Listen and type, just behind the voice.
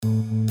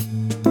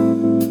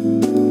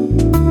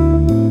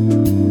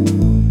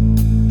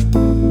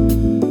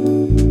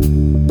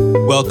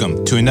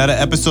to another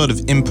episode of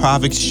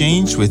Improv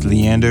Exchange with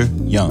Leander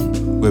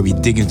Young, where we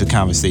dig into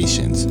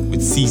conversations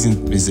with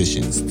seasoned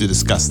musicians to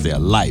discuss their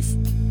life,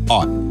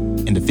 art,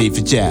 and the fate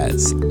for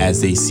jazz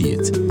as they see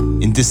it.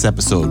 In this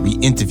episode, we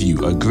interview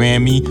a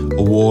Grammy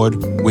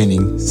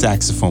Award-winning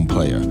saxophone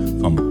player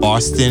from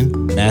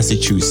Boston,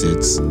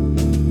 Massachusetts,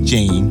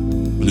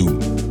 Jane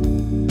Bloom.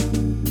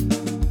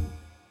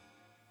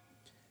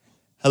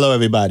 Hello,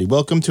 everybody.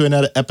 Welcome to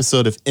another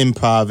episode of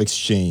Improv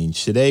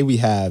Exchange. Today, we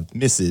have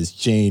Mrs.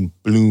 Jane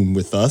Bloom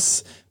with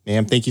us.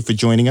 Ma'am, thank you for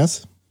joining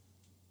us.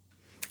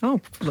 Oh,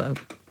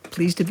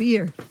 pleased to be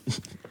here.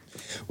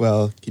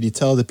 Well, can you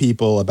tell the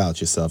people about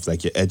yourself,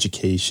 like your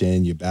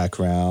education, your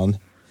background,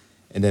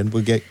 and then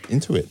we'll get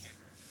into it.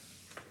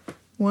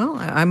 Well,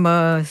 I'm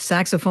a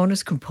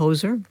saxophonist,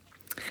 composer,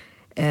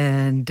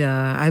 and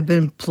I've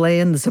been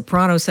playing the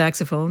soprano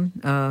saxophone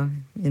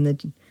in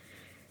the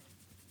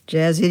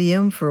jazz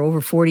idiom for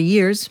over 40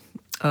 years,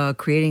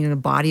 creating a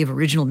body of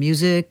original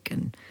music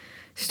and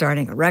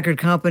starting a record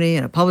company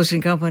and a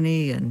publishing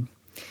company,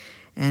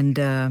 and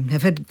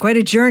have had quite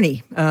a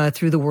journey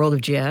through the world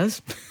of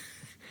jazz.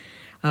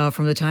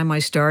 From the time I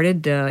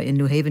started in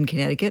New Haven,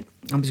 Connecticut,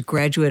 I was a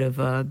graduate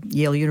of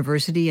Yale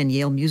University and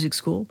Yale Music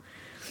School.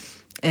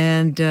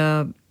 And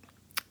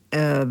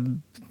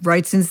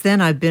right since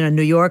then, I've been a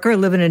New Yorker,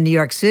 living in New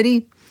York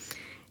City,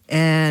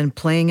 and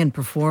playing and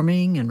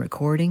performing and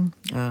recording,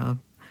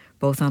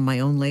 both on my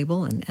own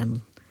label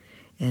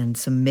and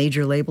some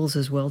major labels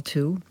as well,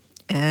 too.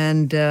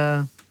 And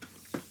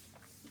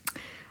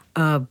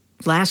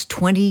last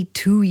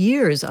 22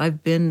 years,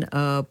 I've been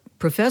a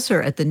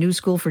professor at the New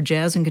School for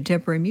Jazz and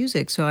Contemporary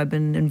Music. So I've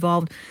been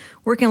involved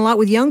working a lot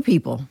with young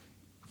people,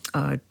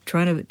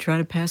 trying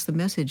to pass the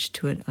message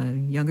to a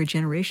younger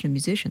generation of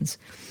musicians.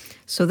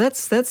 So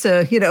that's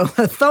a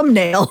a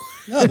thumbnail.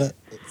 No, that's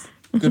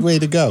a good way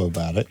to go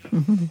about it.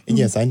 Mm-hmm. And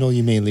yes, I know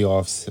you mainly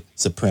off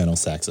soprano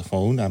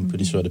saxophone. I'm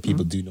pretty sure that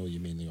people do know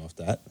you mainly off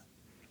that.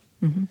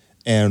 Mm-hmm.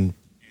 And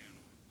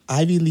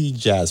Ivy League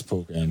jazz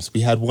programs. We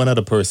had one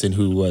other person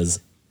who was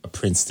a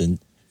Princeton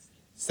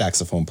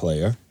saxophone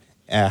player.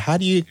 How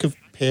do you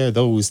compare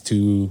those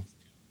to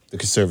the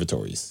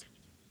conservatories?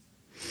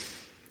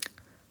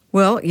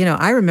 Well,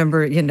 I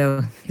remember,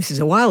 this is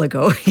a while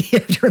ago. You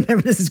have to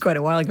remember this is quite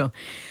a while ago.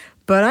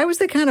 But I was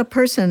the kind of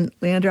person,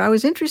 Leander, I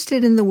was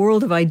interested in the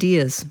world of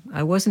ideas.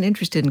 I wasn't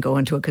interested in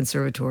going to a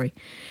conservatory.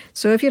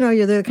 So if,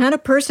 you're the kind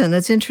of person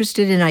that's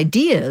interested in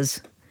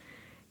ideas,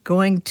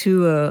 going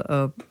to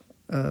a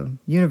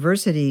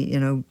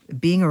university,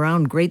 being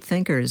around great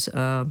thinkers,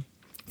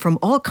 from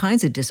all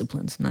kinds of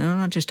disciplines, and I'm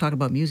not just talking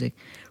about music,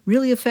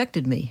 really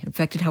affected me,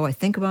 affected how I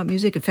think about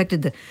music,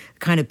 affected the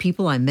kind of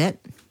people I met,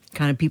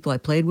 kind of people I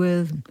played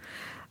with.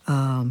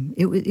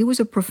 It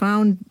was a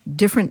profound,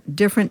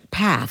 different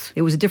path.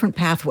 It was a different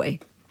pathway.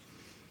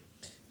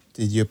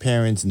 Did your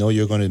parents know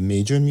you were going to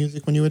major in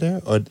music when you were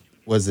there? Or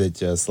was it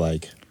just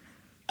like,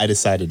 I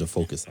decided to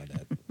focus on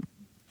that?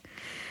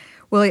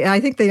 Well, I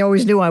think they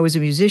always knew I was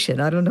a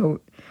musician. I don't know.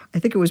 I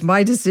think it was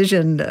my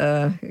decision,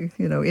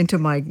 into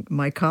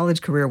my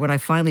college career when I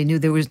finally knew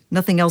there was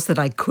nothing else that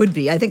I could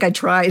be. I think I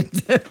tried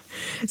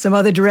some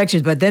other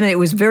directions, but then it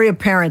was very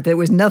apparent there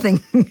was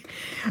nothing,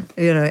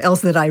 else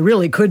that I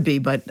really could be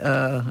but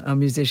a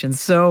musician.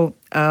 So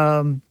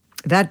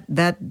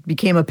that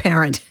became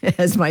apparent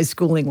as my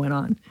schooling went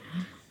on.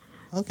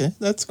 Okay,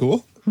 that's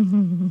cool.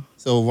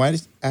 So right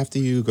after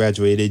you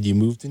graduated, you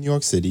moved to New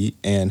York City,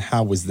 and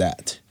how was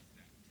that?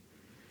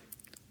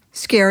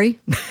 Scary.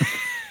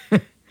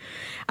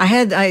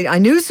 I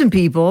knew some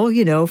people,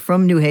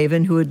 from New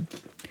Haven who had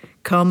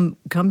come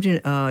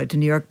to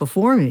New York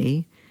before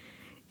me.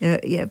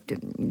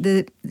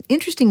 The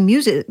interesting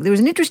music. There was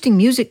an interesting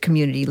music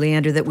community,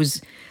 Leander, that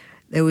was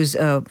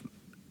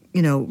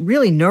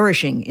really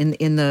nourishing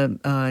in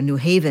the New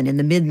Haven in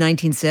the mid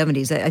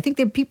 1970s. I think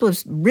that people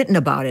have written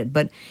about it,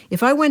 but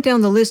if I went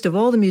down the list of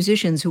all the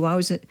musicians who I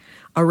was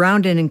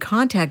around and in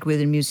contact with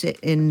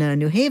in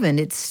New Haven,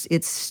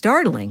 it's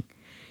startling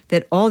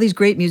that all these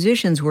great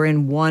musicians were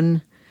in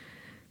one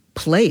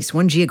place,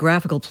 one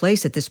geographical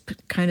place at this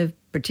kind of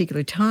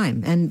particular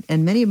time.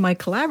 And many of my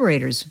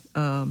collaborators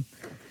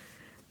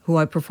who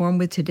I perform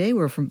with today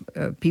were from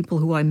people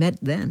who I met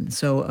then.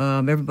 So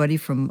everybody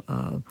from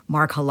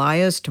Mark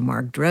Halias to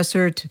Mark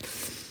Dresser to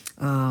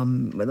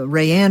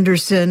Ray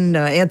Anderson,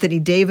 Anthony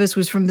Davis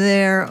was from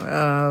there,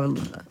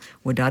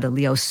 Wadada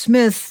Leo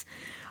Smith,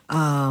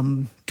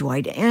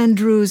 Dwight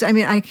Andrews. I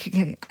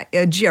mean,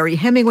 Jerry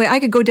Hemingway. I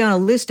could go down a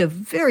list of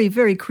very,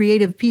 very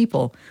creative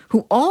people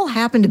who all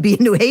happened to be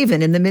in New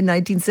Haven in the mid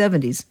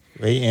 1970s.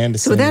 Ray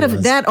Anderson. So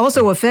that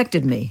also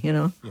affected me.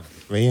 Yeah.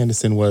 Ray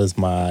Anderson was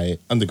my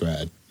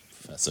undergrad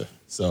professor,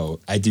 so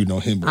I do know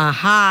him.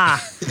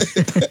 Aha!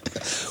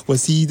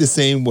 Was he the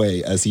same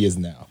way as he is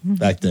now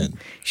back then?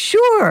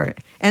 Sure.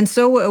 And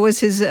so was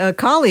his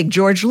colleague,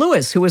 George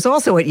Lewis, who was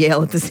also at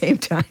Yale at the same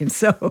time.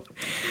 So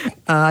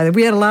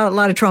we had a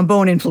lot of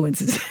trombone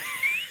influences.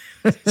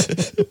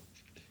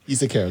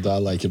 He's a character. I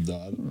like him, though.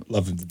 I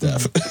love him to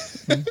death.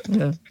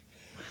 Yeah.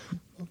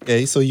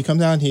 Okay, so you come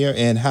down here,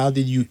 and how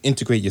did you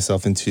integrate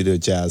yourself into the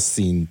jazz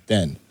scene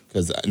then?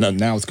 Because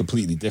now it's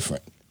completely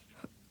different.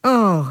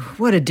 Oh,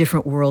 what a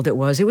different world it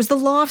was. It was the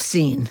loft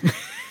scene.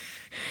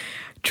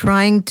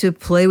 Trying to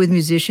play with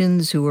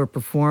musicians who were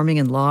performing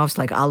in lofts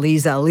like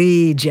Ali's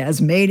Ali,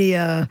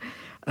 Jazzmania.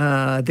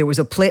 There was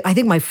a place, I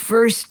think my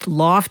first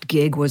loft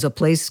gig was a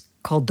place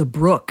called The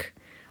Brook.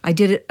 I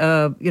did,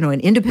 an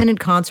independent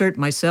concert,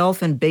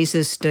 myself and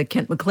bassist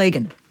Kent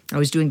McLagan. I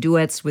was doing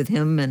duets with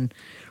him and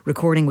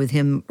recording with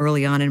him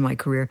early on in my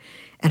career.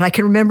 And I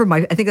can remember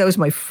I think that was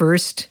my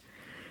first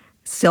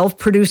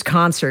self-produced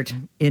concert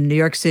in New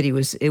York City.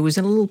 It was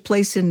in a little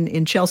place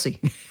in Chelsea.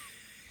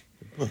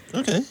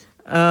 Okay.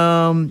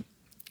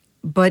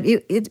 But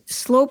it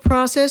slow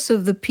process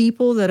of the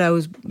people that I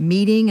was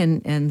meeting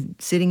and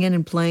sitting in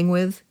and playing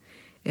with.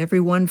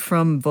 Everyone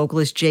from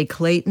vocalist Jay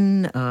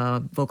Clayton,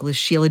 vocalist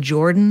Sheila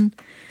Jordan,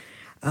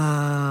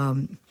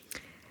 to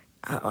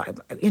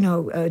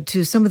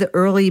some of the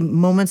early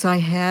moments I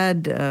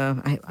had.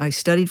 I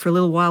studied for a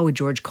little while with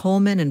George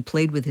Coleman and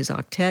played with his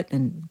octet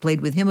and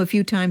played with him a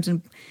few times.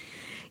 And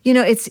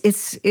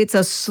it's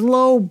a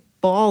slow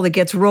ball that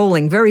gets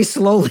rolling very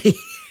slowly.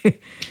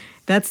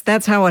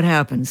 That's how it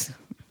happens.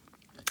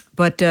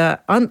 But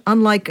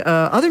unlike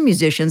other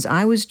musicians,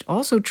 I was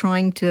also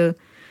trying to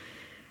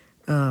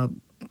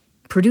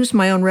produce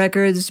my own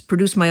records,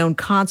 produce my own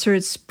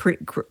concerts,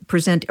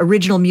 present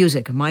original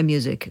music, my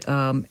music,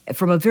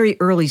 from a very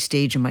early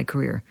stage in my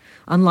career.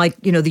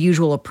 Unlike, the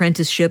usual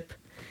apprenticeship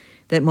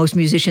that most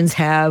musicians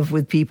have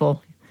with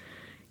people,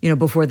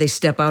 before they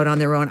step out on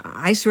their own.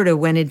 I sort of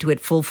went into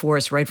it full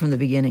force right from the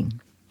beginning.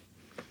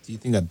 Do you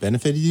think that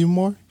benefited you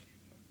more?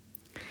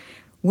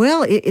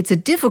 Well, it's a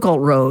difficult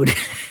road.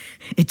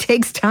 It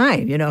takes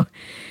time,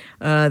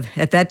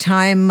 At that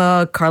time,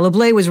 Carla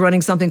Bley was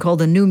running something called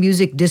the New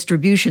Music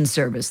Distribution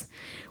Service,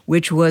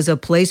 which was a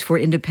place for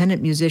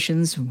independent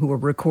musicians who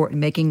were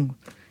making,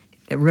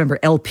 remember,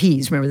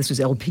 LPs. Remember, this was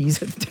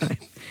LPs at the time.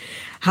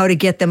 How to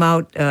get them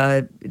out,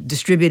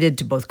 distributed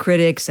to both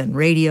critics and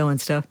radio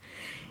and stuff.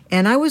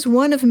 And I was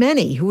one of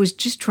many who was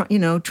just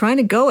trying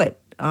to go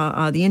it,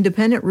 the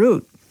independent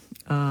route.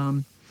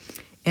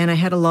 And I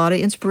had a lot of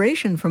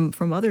inspiration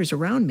from others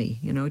around me,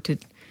 to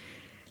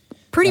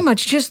pretty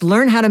much just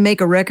learn how to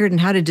make a record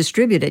and how to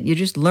distribute it. You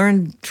just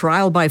learn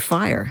trial by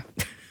fire.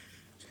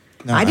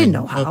 No, I didn't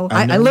know how.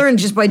 I learned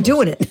just by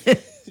doing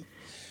it.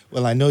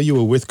 Well, I know you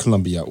were with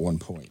Columbia at one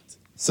point.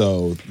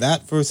 So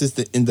that versus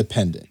the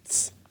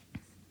independents.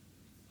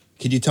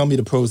 Could you tell me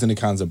the pros and the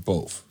cons of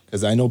both?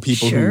 Because I know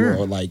people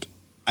who are like,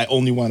 I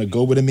only want to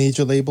go with a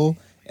major label.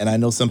 And I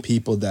know some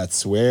people that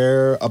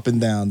swear up and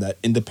down that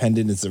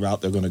independent is the route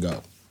they're going to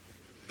go.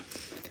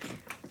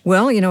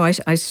 Well,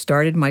 I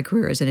started my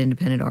career as an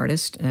independent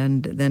artist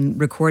and then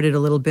recorded a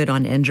little bit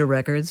on Enja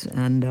Records.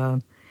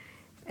 And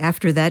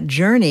after that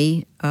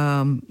journey,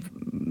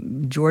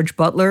 George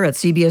Butler at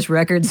CBS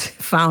Records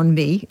found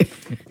me.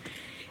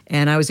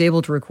 And I was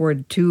able to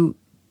record two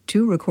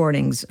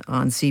recordings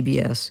on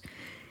CBS.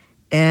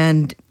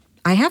 And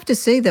I have to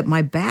say that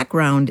my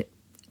background,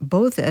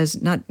 both as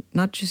not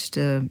just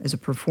as a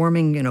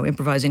performing,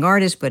 improvising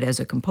artist, but as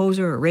a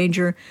composer,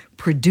 arranger,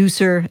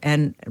 producer,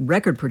 and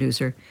record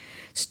producer,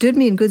 stood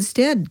me in good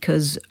stead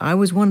because I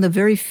was one of the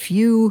very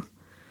few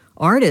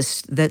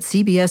artists that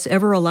CBS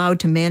ever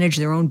allowed to manage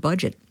their own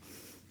budget.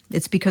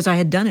 It's because I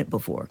had done it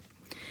before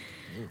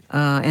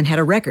and had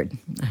a record.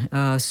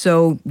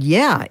 So,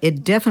 yeah,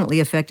 it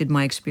definitely affected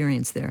my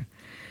experience there.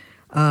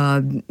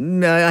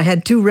 I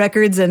had two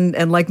records,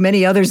 and like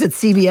many others at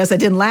CBS, I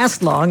didn't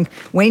last long.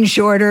 Wayne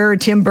Shorter,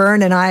 Tim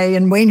Byrne,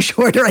 and Wayne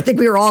Shorter. I think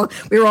we were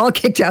all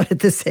kicked out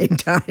at the same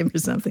time or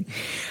something.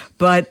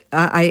 But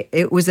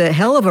it was a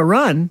hell of a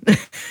run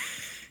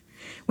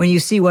when you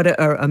see what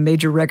a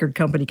major record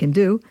company can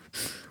do.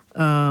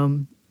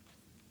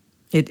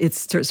 It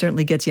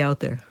certainly gets you out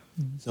there.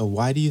 So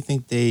why do you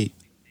think this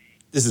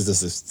is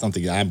just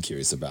something that I'm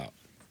curious about.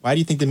 Why do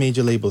you think the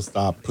major labels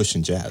stopped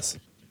pushing jazz?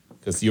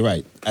 Because you're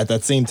right. At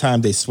that same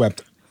time, they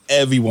swept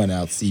everyone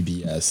out,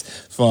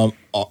 CBS, from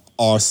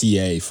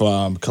RCA,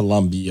 from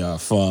Columbia,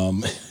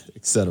 from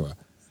et cetera.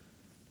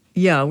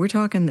 Yeah, we're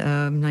talking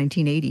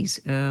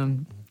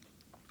 1980s.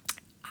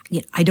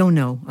 I don't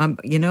know.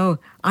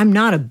 I'm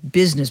not a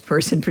business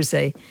person per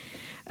se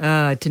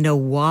to know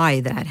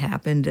why that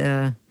happened.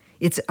 The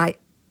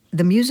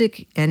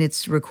music and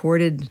its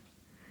recorded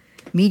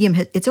medium,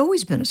 it's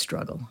always been a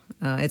struggle.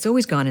 It's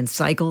always gone in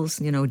cycles,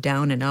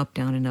 down and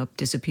up,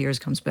 disappears,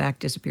 comes back,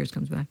 disappears,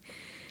 comes back.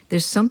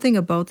 There's something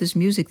about this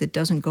music that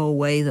doesn't go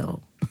away,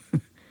 though.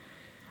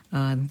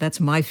 That's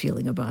my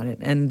feeling about it.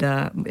 And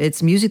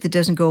it's music that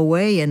doesn't go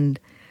away, and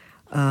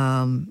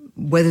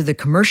whether the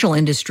commercial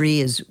industry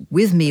is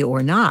with me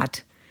or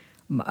not,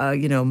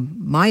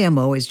 my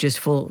MO is just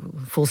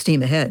full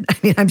steam ahead. I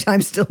mean,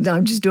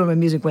 I'm just doing my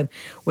music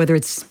whether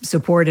it's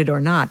supported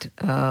or not.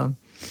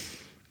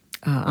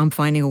 I'm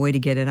finding a way to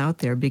get it out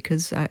there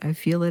because I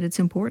feel that it's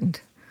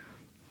important.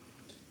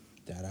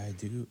 That I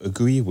do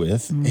agree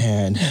with.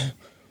 And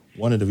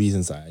one of the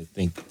reasons I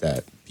think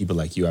that people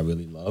like you I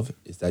really love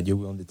is that you're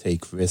willing to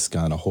take risk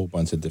on a whole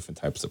bunch of different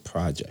types of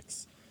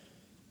projects.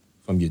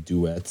 From your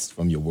duets,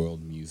 from your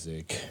world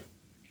music,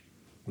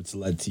 which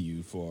led to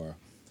you, for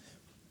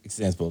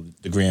example,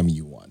 the Grammy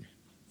you won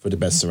for the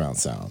best surround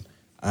sound.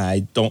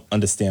 I don't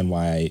understand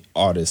why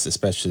artists,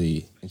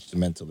 especially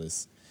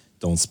instrumentalists,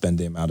 don't spend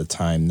the amount of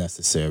time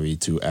necessary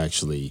to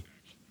actually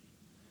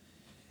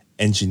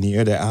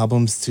engineer their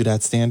albums to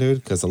that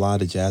standard, because a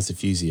lot of jazz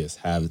enthusiasts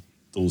have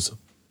those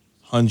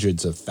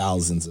hundreds of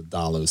thousands of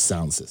dollars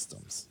sound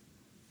systems.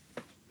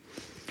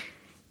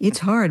 It's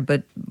hard,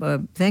 but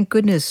thank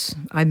goodness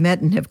I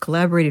met and have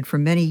collaborated for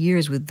many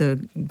years with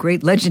the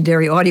great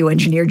legendary audio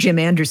engineer Jim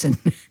Anderson,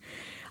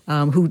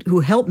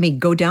 who helped me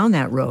go down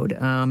that road.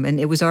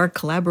 And it was our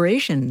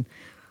collaboration,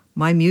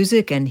 my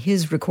music and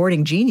his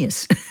recording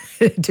genius,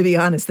 to be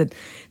honest,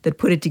 that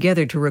put it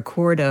together to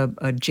record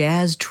a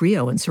jazz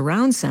trio and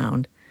surround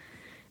sound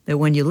that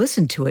when you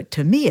listen to it,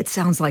 to me, it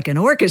sounds like an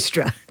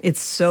orchestra. It's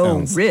so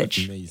Sounds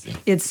rich. amazing.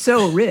 It's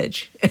so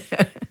rich.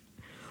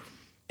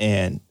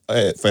 And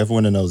for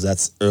everyone who knows,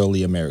 that's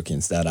Early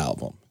Americans, that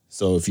album.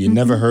 So if you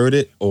never heard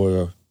it,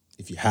 or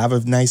if you have a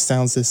nice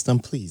sound system,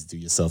 please do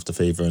yourself the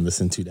favor and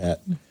listen to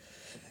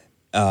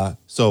that.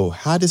 So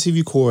how does he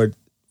record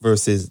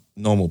versus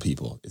normal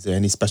people? Is there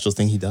any special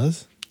thing he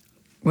does?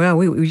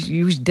 Well,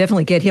 you should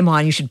definitely get him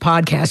on. You should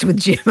podcast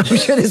with Jim. I'm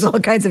sure there's all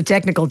kinds of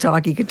technical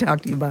talk he could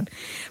talk to you about.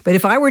 But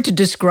if I were to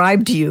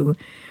describe to you,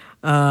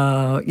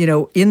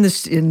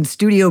 in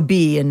Studio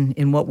B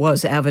in what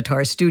was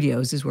Avatar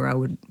Studios is where I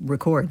would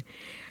record,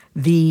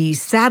 the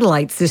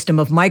satellite system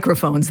of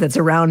microphones that's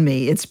around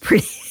me, it's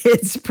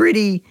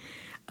pretty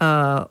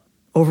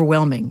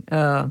overwhelming.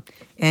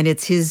 And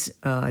it's his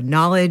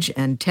knowledge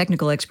and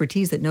technical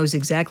expertise that knows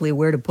exactly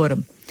where to put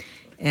them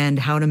and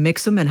how to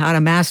mix them and how to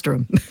master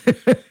them.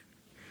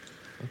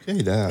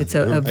 Okay,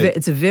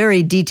 it's a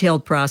very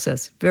detailed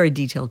process. Very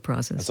detailed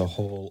process. That's a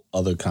whole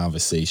other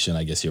conversation.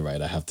 I guess you're right.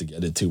 I have to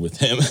get into with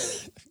him.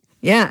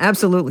 Yeah,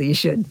 absolutely. You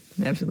should.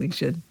 Absolutely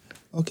should.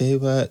 Okay,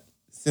 but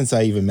since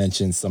I even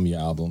mentioned some of your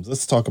albums,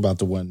 let's talk about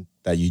the one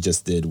that you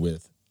just did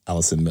with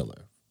Allison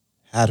Miller.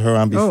 Had her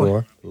on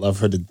before. Love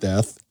her to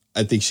death.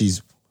 I think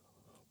she's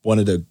one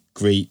of the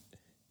great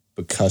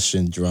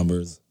percussion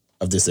drummers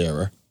of this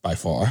era by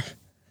far.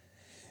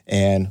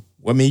 And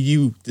what made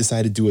you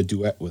decide to do a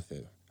duet with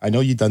her? I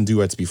know you've done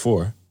duets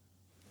before.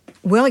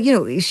 Well,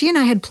 she and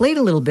I had played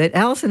a little bit.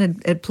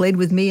 Allison had played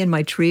with me in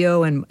my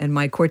trio and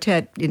my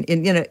quartet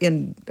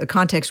in a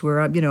context where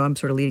I'm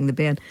sort of leading the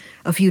band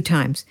a few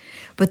times.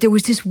 But there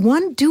was this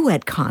one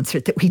duet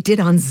concert that we did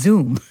on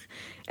Zoom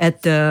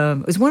it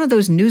was one of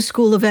those New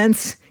School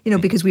events,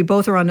 because we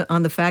both are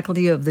on the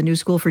faculty of the New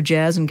School for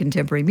Jazz and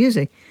Contemporary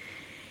Music.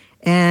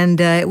 And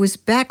it was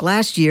back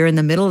last year in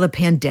the middle of the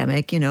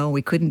pandemic.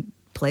 We couldn't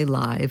play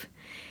live.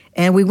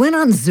 And we went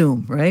on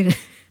Zoom, right?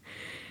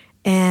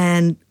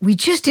 And we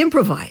just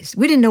improvised.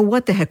 We didn't know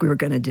what the heck we were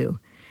going to do.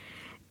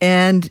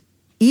 And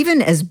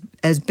even as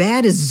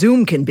bad as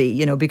Zoom can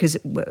be, because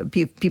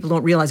people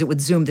don't realize it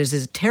with Zoom, there's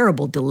this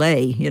terrible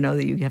delay,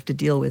 that you have to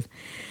deal with.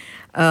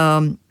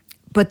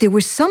 But there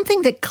was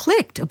something that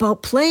clicked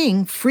about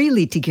playing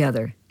freely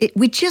together.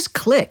 We just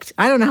clicked.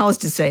 I don't know how else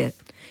to say it.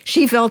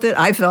 She felt it.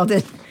 I felt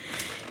it.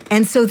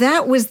 And so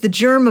that was the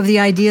germ of the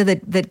idea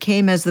that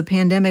came as the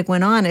pandemic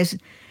went on.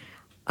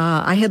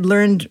 I had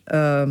learned,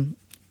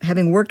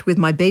 having worked with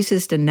my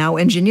bassist and now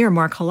engineer,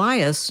 Mark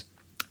Halias,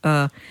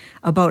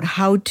 about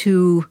how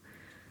to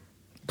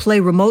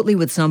play remotely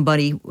with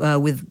somebody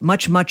with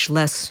much, much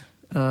less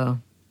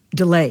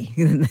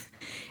delay.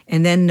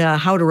 And then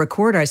how to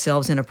record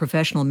ourselves in a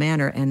professional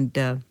manner.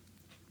 And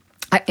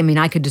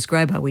I could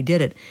describe how we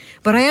did it.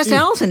 But I asked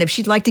Allison if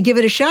she'd like to give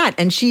it a shot.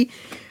 And she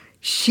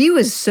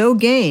was so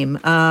game.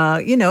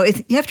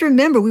 You have to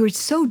remember, we were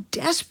so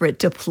desperate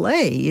to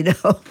play,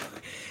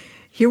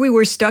 Here we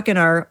were stuck in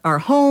our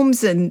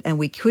homes and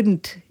we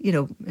couldn't,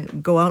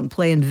 go out and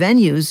play in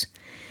venues.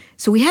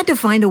 So we had to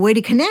find a way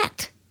to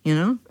connect,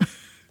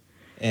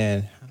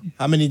 And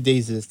how many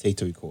days did it take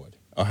to record?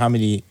 Or how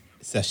many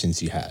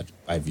sessions you had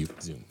by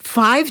Zoom?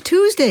 5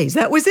 Tuesdays.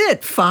 That was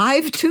it.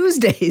 5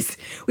 Tuesdays.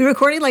 We were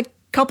recording like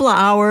a couple of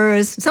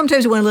hours.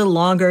 Sometimes it went a little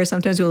longer.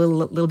 Sometimes it went a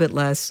little bit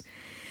less.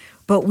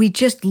 But we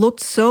just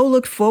looked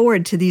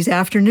forward to these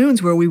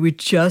afternoons where we would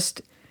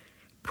just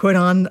put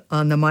on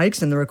the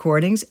mics and the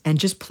recordings and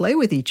just play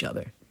with each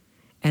other.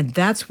 And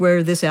that's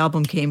where this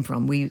album came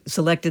from. We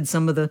selected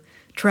some of the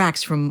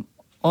tracks from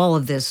all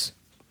of this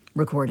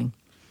recording.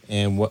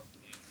 And what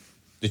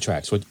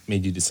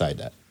made you decide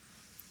that?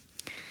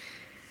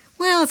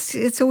 Well,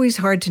 it's always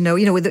hard to know.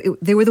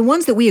 They were the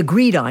ones that we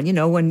agreed on,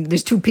 when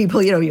there's two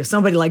people,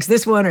 somebody likes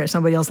this one or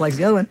somebody else likes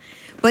the other one.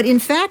 But in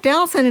fact,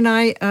 Allison and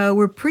I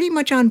were pretty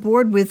much on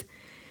board with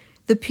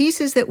the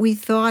pieces that we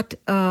thought,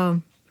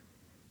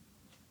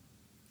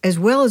 as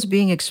well as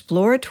being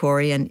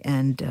exploratory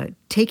and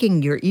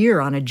taking your ear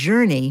on a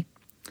journey,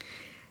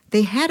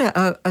 they had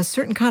a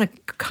certain kind of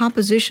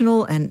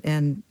compositional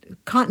and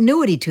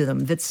continuity to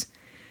them that's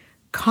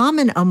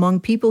common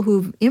among people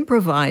who've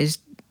improvised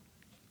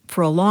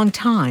for a long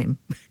time,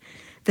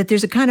 that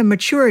there's a kind of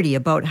maturity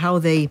about how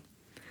they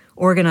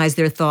organize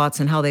their thoughts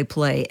and how they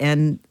play.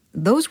 And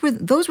those were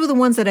the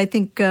ones that I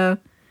think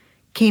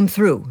came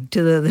through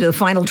to the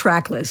final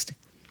track list.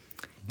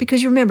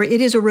 Because you remember,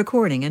 it is a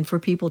recording and for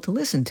people to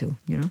listen to,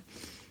 you know.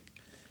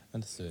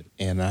 Understood.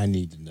 And I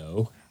need to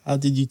know, how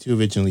did you two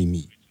originally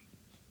meet?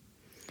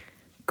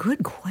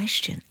 Good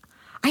question.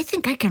 I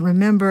think I can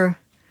remember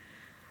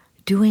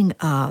doing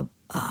a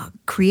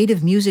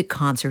creative music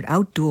concert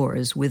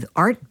outdoors with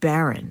Art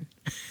Barron.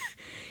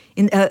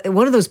 In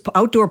one of those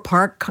outdoor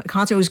park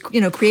concerts, it was,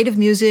 you know, creative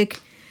music.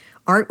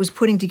 Art was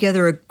putting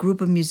together a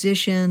group of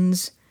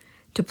musicians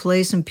to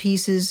play some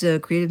pieces,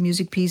 creative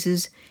music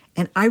pieces.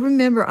 And I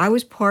remember I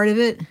was part of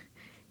it.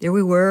 There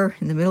we were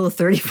in the middle of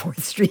 34th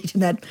Street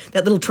in that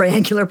little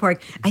triangular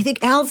park. I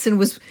think Allison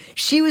was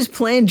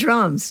playing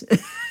drums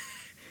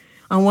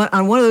on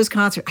one of those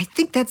concerts. I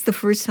think that's the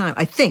first time.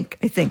 I think.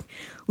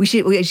 We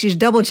should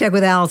double check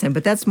with Allison,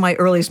 but that's my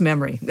earliest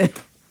memory.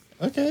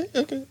 Okay.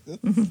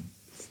 Mm-hmm.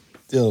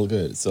 Still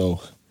good.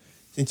 So,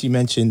 since you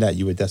mentioned that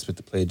you were desperate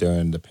to play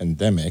during the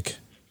pandemic,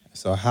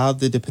 so how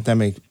did the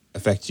pandemic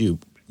affect you?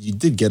 You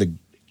did get an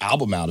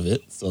album out of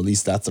it, so at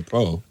least that's a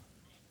pro.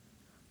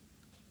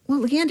 Well,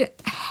 Leander,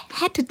 I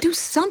had to do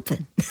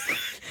something.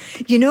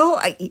 You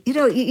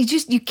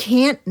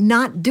can't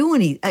not do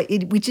any.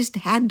 We just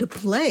had to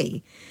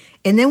play,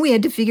 and then we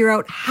had to figure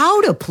out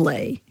how to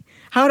play,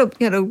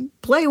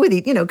 play with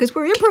it, because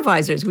we're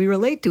improvisers. We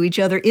relate to each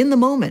other in the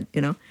moment,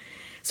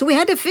 So we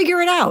had to figure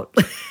it out.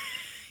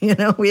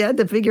 We had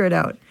to figure it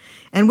out,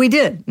 and we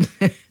did.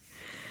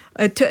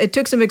 It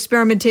took some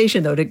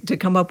experimentation, though, to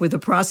come up with a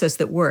process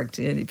that worked.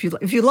 And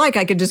if you like,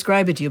 I could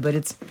describe it to you, but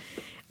it's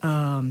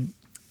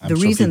the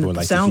reason that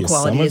the sound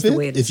quality is the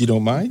way it is. If you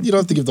don't mind, you don't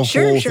have to give the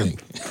whole thing.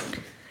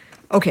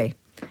 Okay.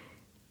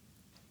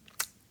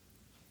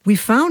 We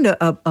found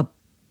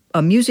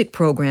a music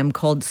program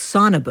called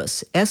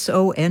Sonobus,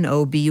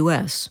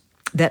 Sonobus,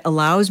 that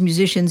allows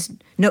musicians.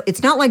 No,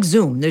 it's not like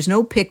Zoom. There's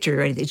no picture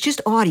or anything. It's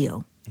just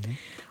audio. Mm-hmm.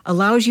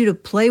 Allows you to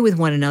play with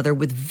one another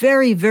with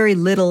very, very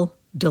little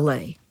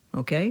delay.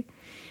 Okay,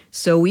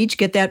 so we each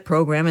get that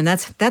program, and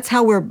that's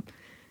how we're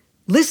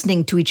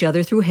listening to each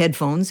other through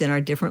headphones in our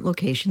different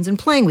locations and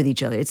playing with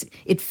each other.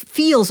 It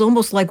feels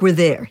almost like we're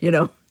there.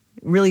 It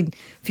really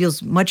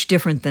feels much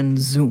different than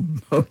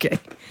Zoom. Okay,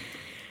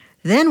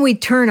 then we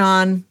turn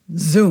on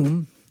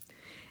Zoom,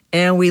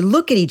 and we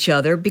look at each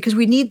other because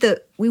we need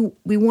we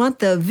want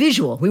the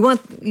visual. We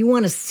want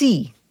to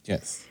see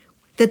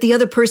that the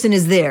other person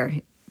is there.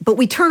 But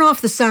we turn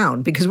off the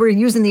sound because we're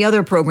using the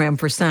other program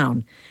for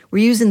sound.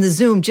 We're using the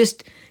Zoom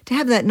just to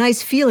have that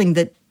nice feeling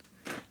that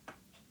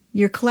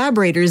your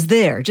collaborator is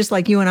there, just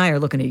like you and I are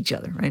looking at each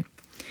other, right?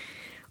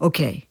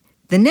 Okay,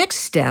 the next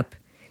step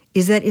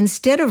is that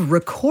instead of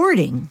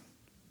recording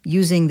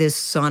using this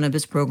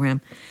Sonobus program,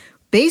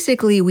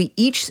 basically we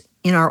each,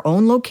 in our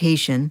own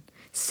location,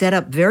 set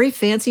up very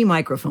fancy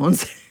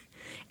microphones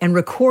and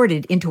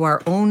recorded into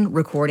our own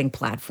recording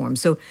platform.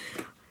 So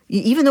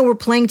even though we're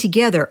playing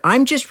together,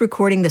 I'm just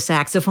recording the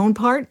saxophone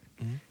part.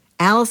 Mm-hmm.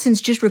 Allison's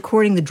just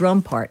recording the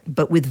drum part,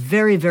 but with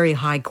very, very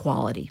high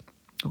quality,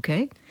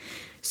 okay?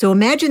 So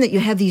imagine that you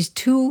have these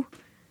two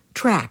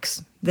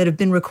tracks that have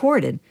been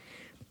recorded,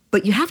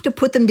 but you have to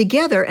put them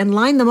together and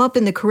line them up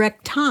in the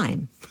correct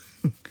time,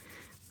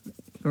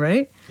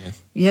 right?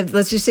 Yes.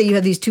 Let's just say you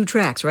have these two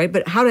tracks, right?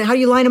 But how do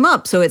you line them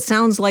up so it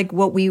sounds like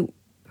what we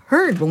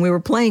heard when we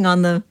were playing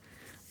on the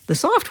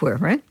software,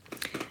 right?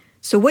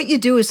 So what you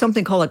do is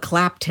something called a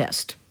clap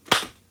test.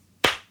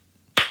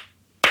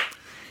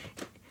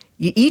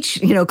 You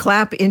each,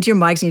 clap into your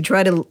mics and you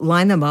try to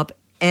line them up,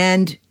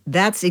 and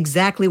that's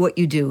exactly what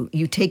you do.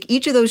 You take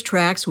each of those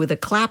tracks with a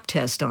clap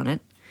test on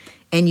it,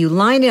 and you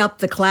line up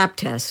the clap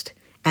test,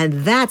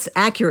 and that's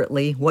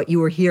accurately what you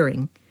were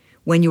hearing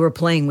when you were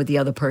playing with the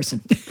other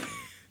person.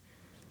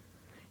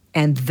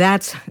 And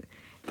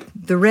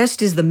the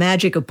rest is the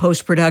magic of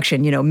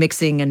post-production,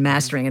 mixing and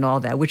mastering and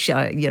all that, which,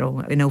 I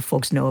know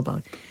folks know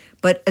about.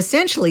 But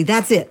essentially,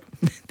 that's it.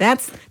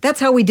 That's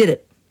how we did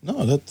it.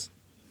 No, that's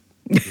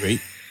great.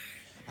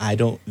 I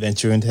don't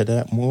venture into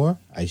that more.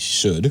 I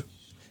should,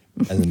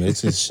 as a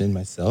musician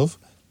myself.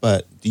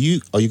 But are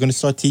you going to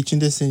start teaching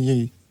this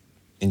in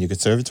your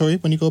conservatory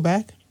when you go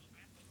back?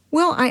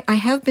 Well, I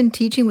have been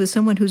teaching with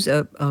someone who's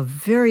a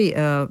very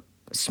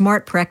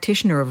smart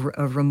practitioner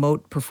of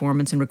remote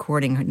performance and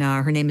recording.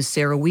 Now, her name is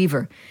Sarah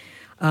Weaver.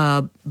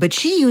 But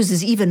she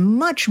uses even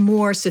much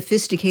more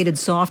sophisticated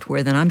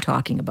software than I'm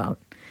talking about.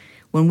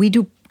 When we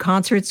do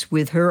concerts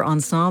with her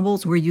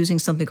ensembles, we're using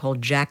something called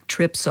Jack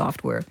Tripp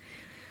software,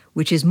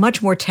 which is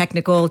much more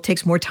technical,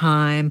 takes more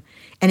time,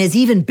 and is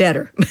even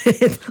better.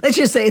 Let's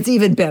just say it's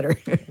even better.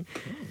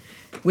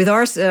 With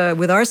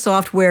our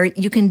software,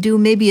 you can do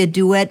maybe a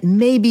duet,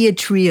 maybe a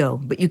trio,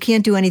 but you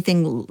can't do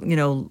anything,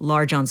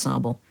 large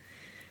ensemble.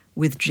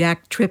 With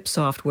Jack Tripp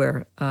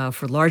software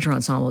for larger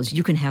ensembles,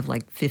 you can have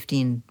like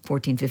 15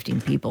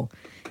 people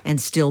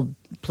and still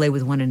play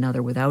with one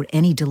another without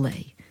any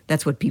delay.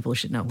 That's what people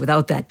should know,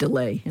 without that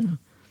delay.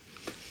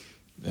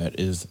 That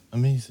is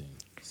amazing.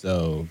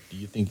 So, do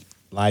you think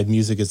live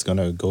music is going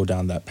to go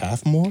down that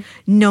path more?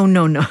 No,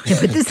 no, no.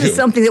 But this is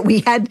something that we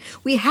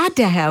had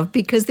to have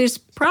because there's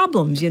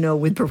problems,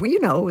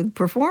 with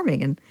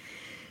performing, and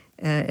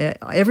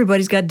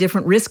everybody's got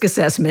different risk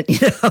assessment,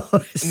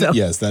 So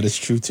Yes, that is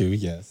true too.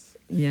 Yes.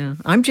 yeah,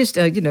 I'm just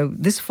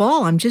this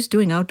fall I'm just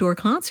doing outdoor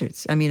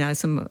concerts. I mean,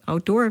 some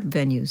outdoor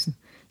venues.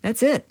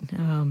 That's it.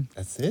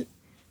 That's it.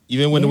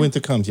 Even when the winter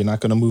comes, you're not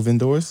going to move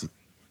indoors.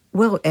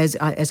 Well, as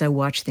I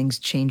watch things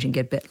change and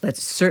get better,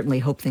 let's certainly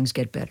hope things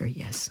get better.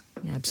 Yes,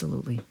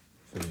 absolutely.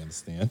 Fully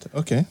understand.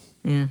 Okay.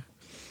 Yeah.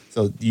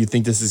 So, do you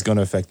think this is going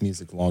to affect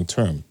music long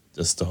term?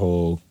 Just the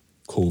whole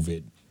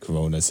COVID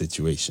Corona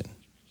situation.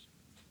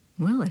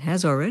 Well, it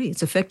has already.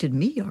 It's affected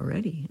me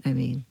already. I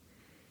mean,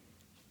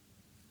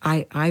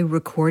 I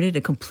recorded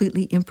a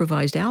completely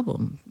improvised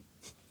album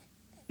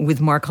with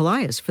Mark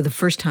Elias for the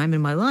first time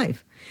in my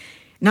life.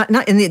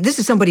 And this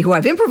is somebody who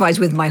I've improvised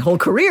with my whole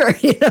career,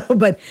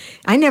 but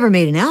I never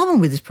made an album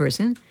with this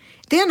person.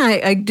 Then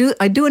I do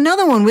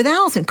another one with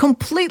Allison,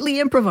 completely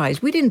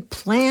improvised. We didn't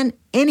plan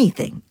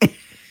anything.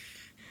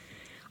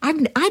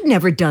 I'd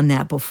never done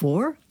that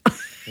before.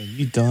 And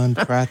you've done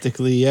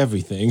practically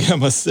everything, I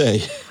must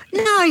say.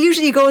 No,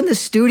 usually you go in the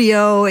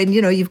studio and,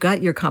 you've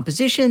got your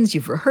compositions,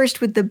 you've rehearsed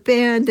with the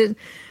band, and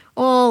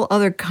all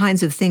other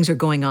kinds of things are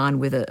going on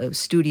with a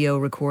studio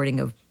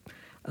recording of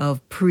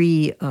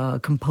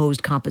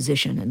pre-composed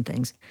composition and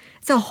things.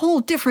 It's a whole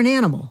different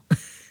animal.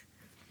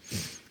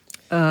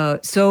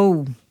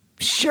 So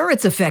sure,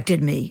 it's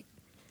affected me.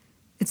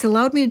 It's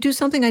allowed me to do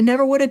something I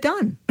never would have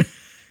done.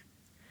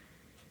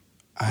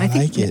 I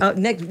think like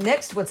it.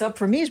 Next, what's up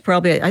for me is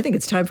probably, I think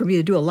it's time for me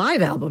to do a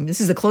live album.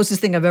 This is the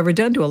closest thing I've ever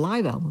done to a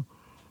live album.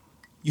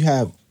 You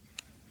have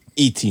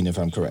 18, if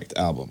I'm correct,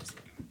 albums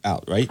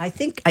out, right? I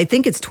think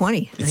it's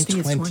 20. It's 20.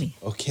 It's 20.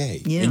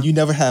 Okay. Yeah. And you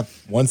never have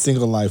one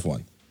single live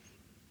one?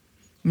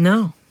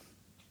 No.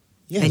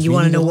 Yes, and you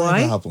want to know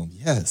why? Album.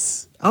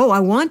 Yes. Oh,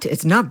 I want to.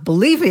 It's not,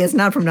 believe me, it's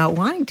not from not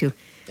wanting to.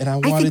 And I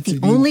wanted to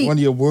be one of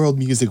your world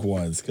music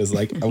ones because,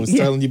 like, I was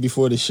telling you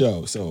before the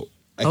show. So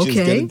I just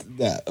get into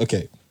that.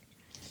 Okay.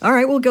 All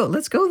right,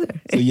 let's go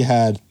there. So you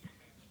had,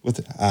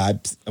 I'm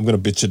going to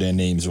butcher their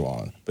names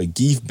wrong, but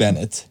Geef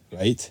Bennett,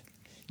 right?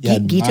 You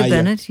had Geeta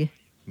Bennett. Yeah.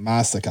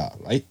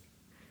 Masaka, right?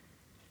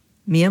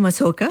 Mia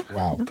Masoka.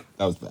 Wow,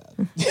 that was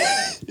bad.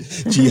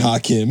 Ji-ha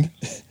Kim.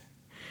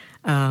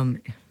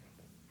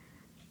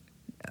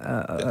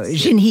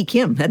 Jin-hee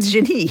Kim. That's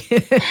Jin-hee.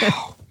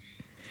 Wow.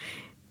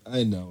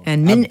 I know.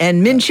 And Min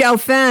Xiao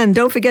Fan.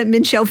 Don't forget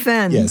Min Xiao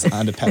Fan. Yes,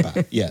 on the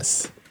Peppa.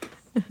 Yes.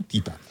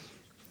 Deepa.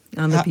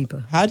 On the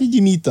Pipa. How did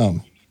you meet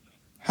them?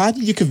 How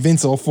did you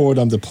convince all four of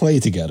them to play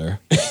together?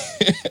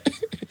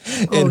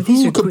 And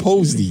who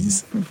composed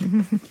these?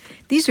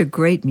 These are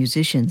great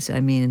musicians. I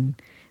mean,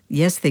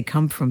 yes, they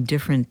come from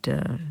different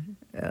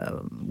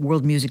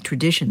world music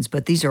traditions,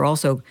 but these are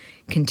also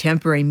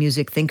contemporary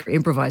music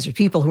improvisers,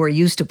 people who are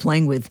used to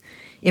playing with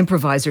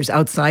improvisers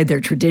outside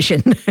their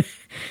tradition.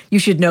 You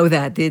should know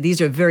that.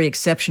 These are very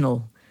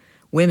exceptional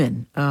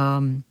women.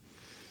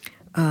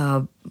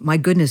 My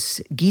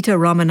goodness, Geeta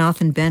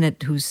Ramanathan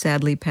Bennett, who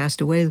sadly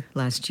passed away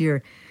last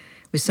year,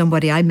 was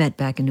somebody I met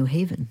back in New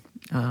Haven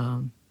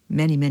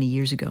many, many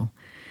years ago.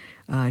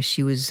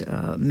 She was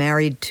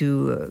married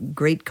to a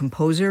great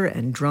composer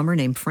and drummer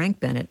named Frank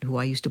Bennett, who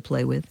I used to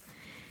play with.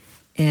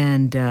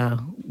 And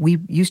we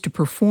used to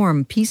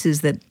perform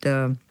pieces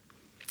that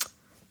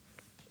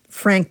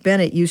Frank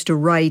Bennett used to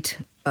write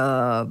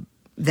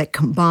that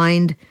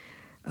combined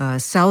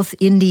South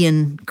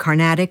Indian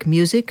Carnatic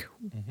music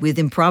with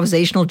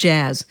improvisational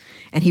jazz.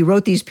 And he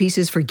wrote these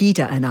pieces for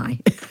Geeta and I.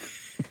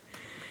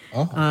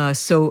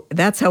 So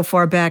that's how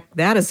far back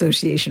that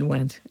association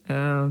went.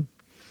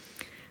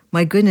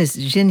 My goodness,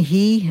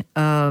 Jin-hee,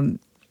 I'm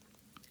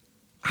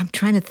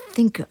trying to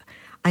think.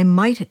 I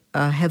might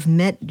have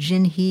met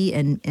Jin-hee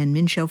and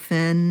Min Xiao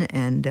Fen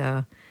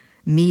and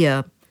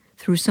Mia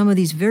through some of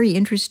these very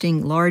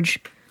interesting large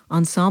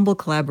ensemble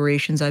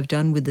collaborations I've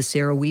done with the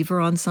Sarah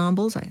Weaver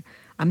ensembles.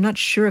 I'm not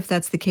sure if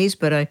that's the case,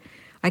 but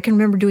I can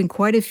remember doing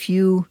quite a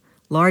few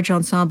large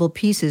ensemble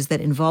pieces that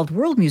involved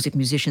world music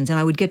musicians, and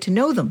I would get to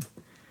know them,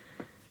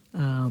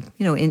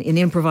 in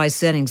improvised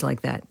settings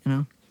like that,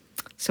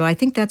 So I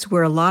think that's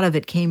where a lot of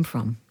it came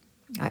from.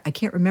 I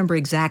can't remember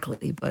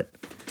exactly, but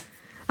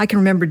I can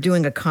remember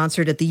doing a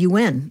concert at the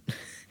UN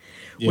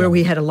where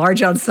we had a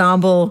large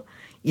ensemble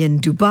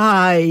in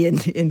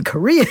Dubai, in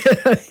Korea,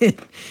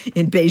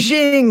 in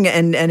Beijing,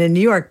 and in New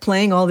York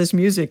playing all this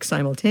music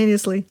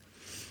simultaneously.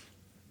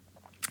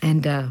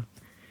 And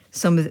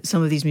some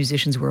of these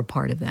musicians were a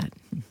part of that.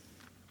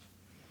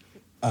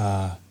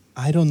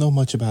 I don't know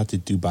much about the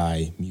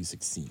Dubai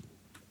music scene.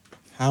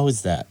 How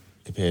is that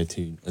compared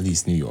to at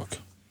least New York?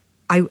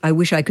 I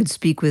wish I could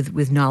speak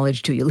with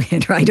knowledge to you,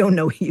 Leandro. I don't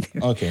know either.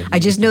 Okay. I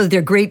just know that there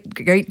are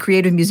great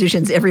creative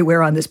musicians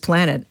everywhere on this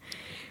planet.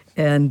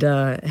 And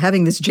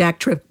having this Jack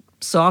Trip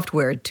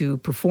software to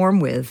perform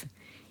with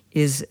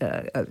is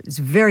a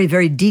very,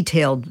 very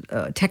detailed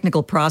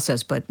technical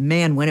process. But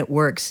man, when it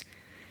works,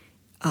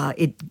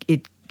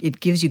 it it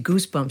gives you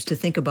goosebumps to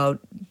think about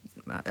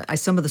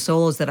some of the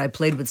solos that I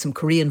played with some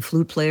Korean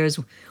flute players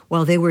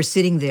while they were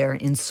sitting there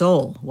in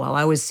Seoul, while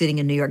I was sitting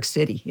in New York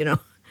City, you know.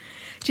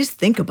 Just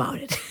think about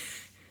it.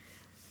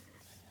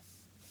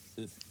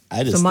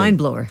 It's a mind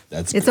blower.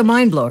 It's a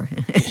mind blower.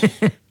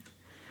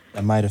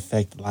 That might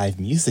affect live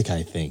music,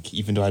 I think,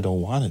 even though I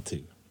don't want it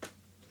to.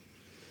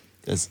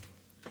 Because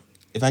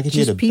if I could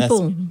hear the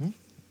people, best...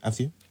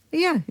 After you?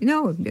 Yeah,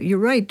 no, you're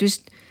right.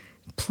 Just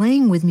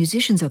playing with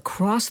musicians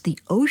across the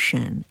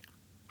ocean,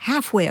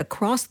 halfway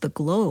across the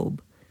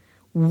globe.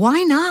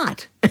 Why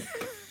not?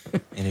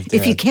 And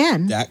if you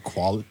can. That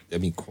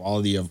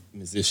quality of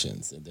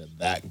musicians, and they're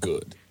that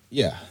good.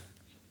 Yeah.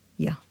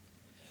 Yeah.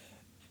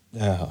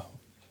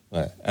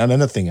 But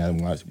another thing I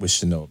wish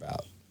to know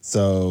about.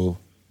 So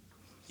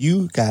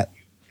you got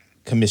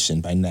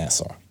commissioned by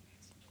NASA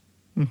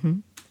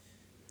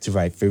to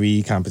write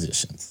 3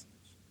 compositions.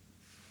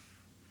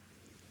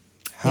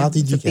 How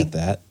did you get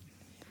that?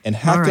 And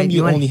how come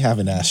you only have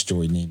an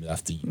asteroid named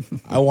after you?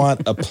 I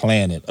want a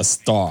planet, a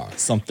star,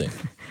 something.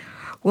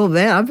 Well,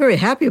 man, I'm very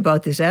happy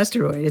about this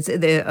asteroid. It's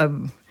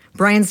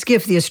Brian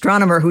Skiff, the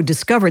astronomer who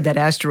discovered that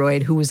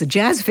asteroid, who was a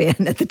jazz fan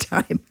at the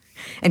time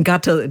and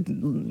got to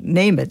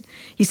name it.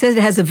 He says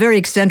it has a very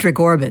eccentric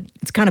orbit.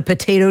 It's kind of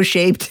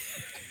potato-shaped.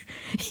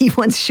 He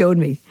once showed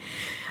me.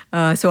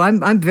 So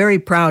I'm very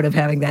proud of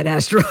having that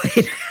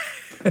asteroid.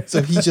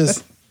 So he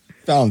just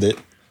found it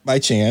by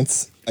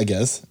chance, I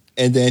guess,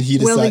 and then he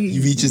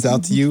reaches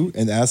out to you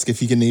and asks if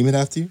he can name it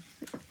after you?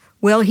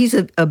 Well, he's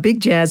a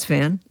big jazz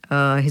fan.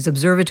 His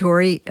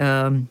observatory,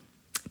 the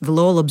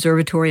Lowell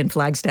Observatory in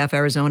Flagstaff,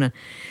 Arizona,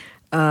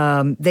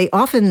 they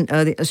often,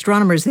 the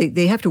astronomers,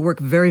 they have to work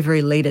very,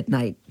 very late at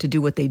night to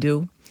do what they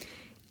do.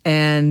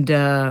 And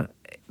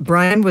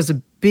Brian was a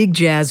big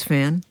jazz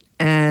fan,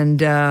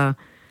 and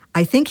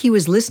I think he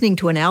was listening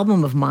to an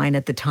album of mine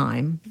at the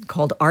time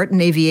called Art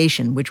and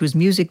Aviation, which was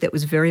music that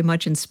was very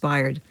much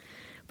inspired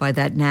by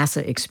that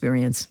NASA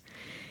experience.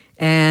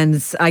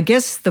 And I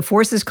guess the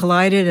forces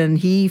collided, and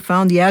he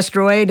found the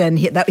asteroid, and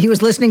he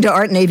was listening to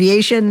Art and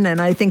Aviation,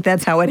 and I think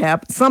that's how it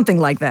happened. Something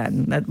like that,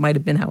 and that might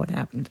have been how it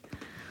happened.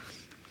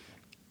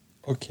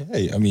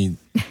 Okay, I mean,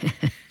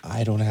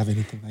 I don't have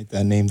anything like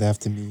that named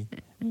after me.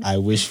 I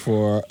wish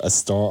for a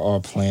star or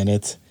a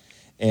planet.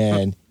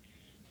 And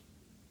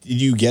did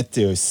you get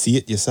to see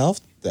it yourself,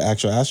 the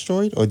actual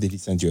asteroid, or did he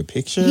send you a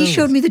picture? He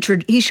showed me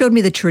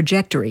the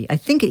trajectory. I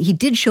think he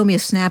did show me a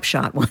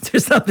snapshot once or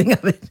something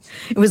of it.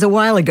 It was a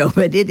while ago,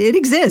 but it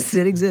exists.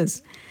 It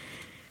exists.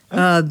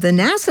 The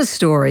NASA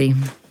story,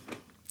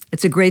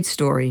 it's a great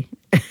story.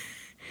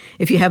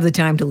 If you have the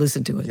time to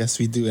listen to it. Yes,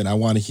 we do, and I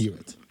want to hear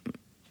it.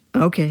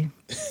 Okay.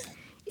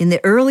 In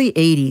the early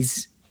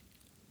 80s,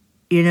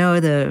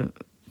 the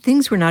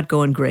things were not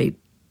going great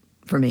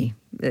for me.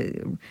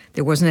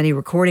 There wasn't any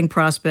recording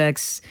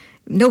prospects.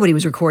 Nobody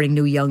was recording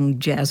new young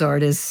jazz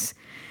artists.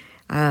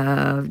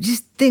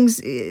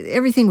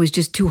 Everything was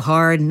just too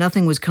hard.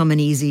 Nothing was coming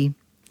easy.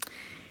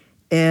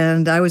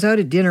 And I was out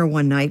at dinner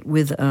one night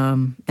with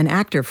an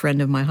actor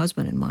friend of my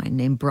husband and mine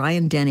named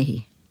Brian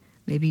Dennehy.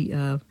 Maybe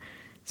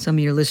some of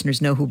your listeners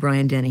know who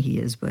Brian Dennehy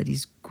is, but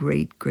he's a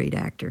great, great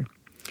actor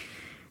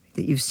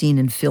that you've seen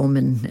in film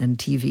and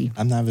TV.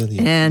 I'm not really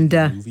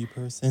a movie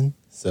person,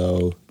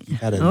 so you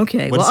gotta...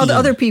 Okay, well,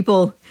 other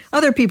people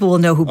will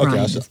know who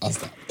Brian is. I'll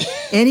stop.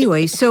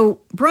 Anyway, so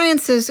Brian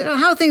says,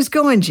 how are things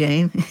going,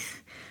 Jane?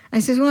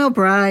 I says, well,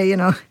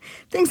 Brian,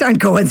 things aren't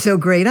going so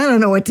great. I don't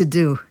know what to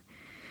do.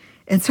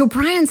 And so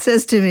Brian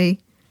says to me,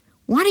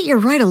 why don't you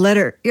write a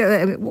letter?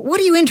 What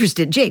are you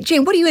interested in?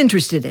 Jane, what are you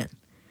interested in?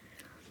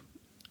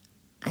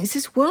 I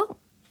says, well,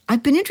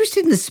 I've been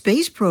interested in the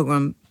space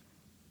program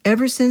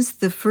ever since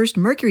the first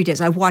Mercury test.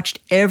 I've watched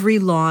every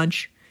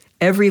launch,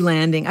 every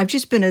landing. I've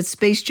just been a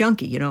space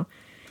junkie,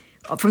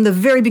 From the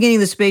very beginning of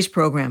the space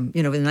program,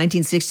 in the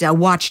 1960s, I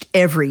watched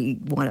every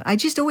one. I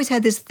just always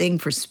had this thing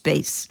for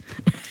space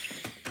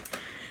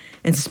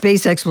and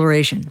space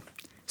exploration.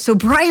 So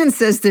Brian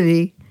says to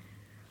me,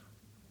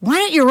 why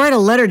don't you write a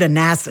letter to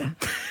NASA?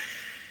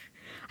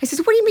 I says,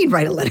 what do you mean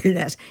write a letter to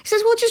NASA? He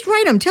says, well, just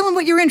write them. Tell them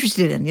what you're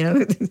interested in,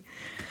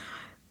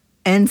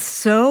 And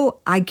so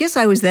I guess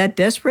I was that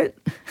desperate,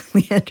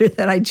 Leander,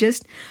 that I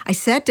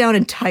sat down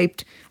and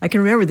typed. I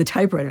can remember the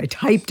typewriter. I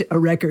typed a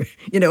record,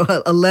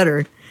 a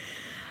letter.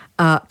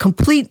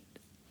 Complete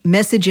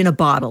message in a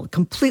bottle,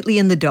 completely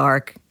in the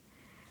dark.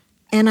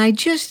 And I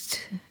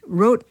just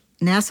wrote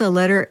NASA a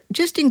letter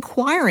just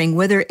inquiring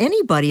whether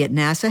anybody at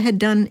NASA had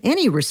done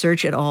any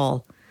research at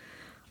all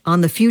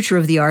on the future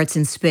of the arts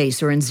in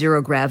space or in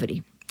zero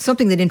gravity,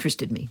 something that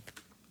interested me,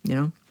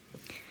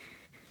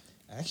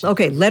 Actually,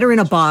 okay, letter in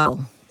a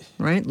bottle,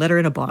 right? Letter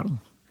in a bottle.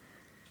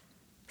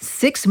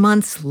 6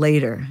 months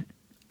later,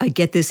 I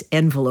get this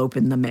envelope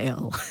in the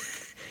mail.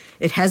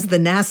 It has the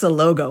NASA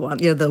logo on,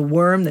 the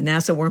worm, the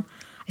NASA worm.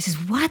 I says,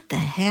 what the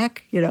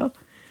heck,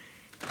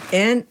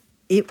 And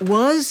it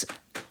was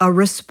a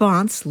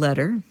response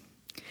letter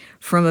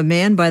from a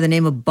man by the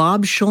name of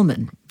Bob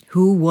Shulman,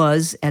 who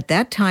was, at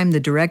that time, the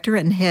director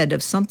and head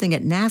of something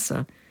at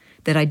NASA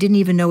that I didn't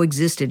even know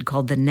existed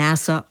called the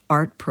NASA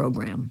Art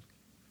Program.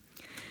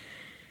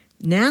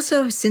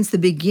 NASA, since the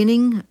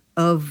beginning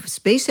of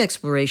space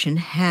exploration,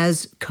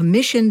 has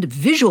commissioned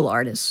visual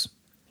artists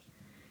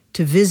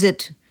to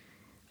visit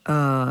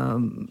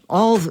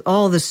all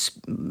the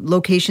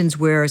locations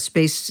where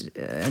space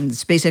and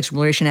space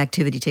exploration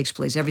activity takes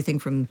place. Everything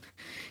from,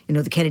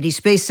 the Kennedy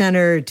Space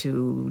Center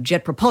to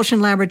Jet Propulsion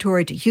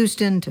Laboratory to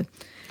Houston to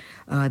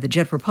the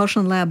Jet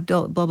Propulsion Lab,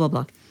 blah blah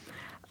blah.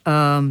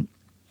 And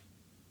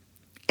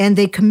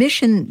they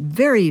commission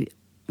very,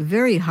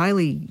 very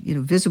highly,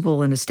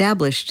 visible and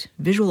established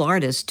visual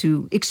artists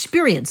to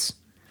experience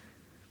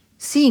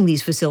seeing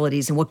these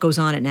facilities and what goes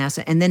on at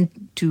NASA, and then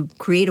to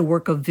create a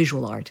work of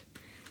visual art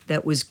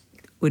that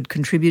would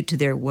contribute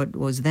to what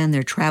was then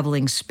their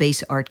traveling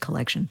space art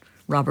collection.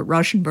 Robert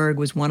Rauschenberg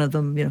was one of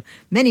them.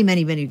 Many,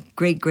 many, many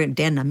great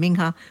Dan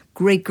Naminha,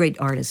 great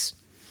artists.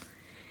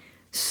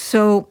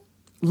 So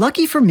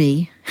lucky for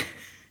me,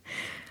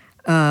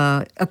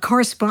 I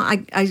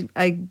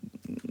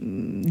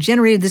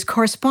generated this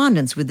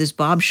correspondence with this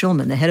Bob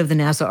Shulman, the head of the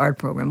NASA Art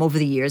Program, over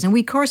the years, and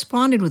we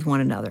corresponded with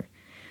one another.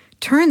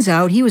 Turns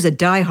out he was a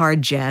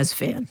diehard jazz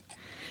fan.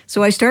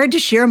 So I started to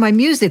share my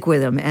music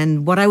with him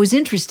and what I was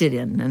interested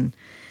in.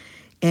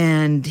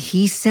 And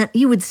he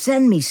would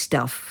send me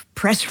stuff,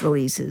 press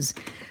releases,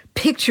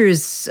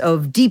 pictures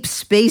of deep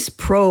space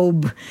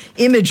probe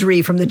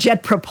imagery from the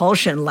Jet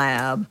Propulsion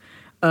Lab.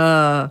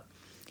 And,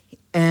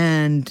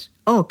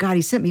 oh God,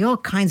 he sent me all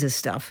kinds of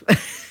stuff.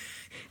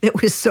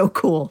 It was so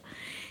cool.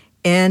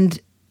 And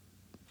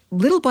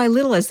little by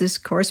little, as this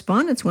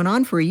correspondence went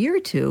on for a year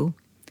or two,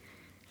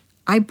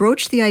 I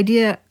broached the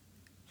idea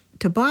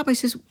to Bob. I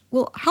says,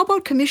 well, how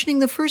about commissioning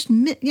the first,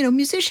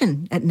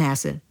 musician at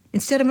NASA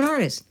instead of an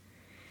artist?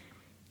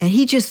 And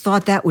he just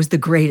thought that was the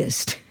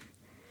greatest.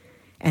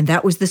 And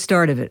that was the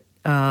start of it.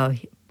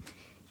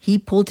 He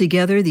pulled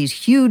together these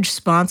huge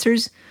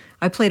sponsors.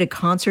 I played a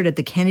concert at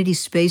the Kennedy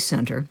Space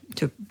Center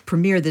to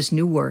premiere this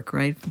new work,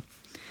 right?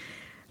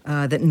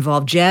 That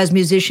involved jazz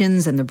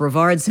musicians and the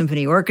Brevard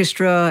Symphony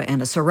Orchestra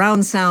and a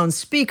surround sound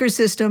speaker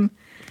system.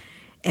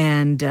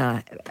 And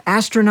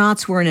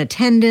astronauts were in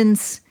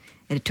attendance,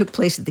 and it took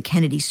place at the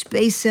Kennedy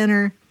Space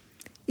Center.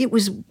 It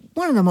was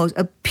one of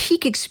a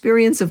peak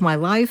experience of my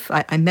life.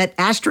 I met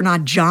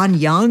astronaut John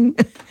Young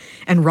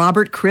and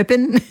Robert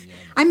Crippen. Yeah.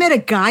 I met a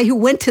guy who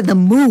went to the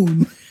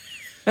moon.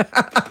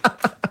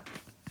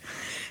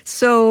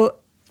 So,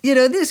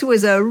 this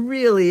was a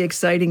really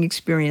exciting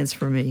experience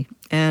for me.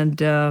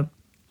 And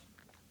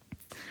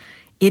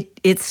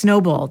it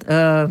snowballed.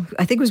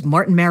 I think it was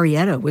Martin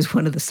Marietta was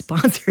one of the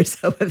sponsors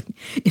of it.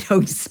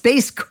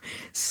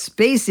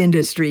 Space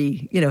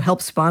industry,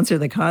 helped sponsor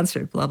the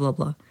concert, blah, blah,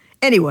 blah.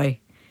 Anyway,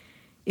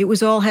 it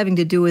was all having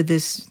to do with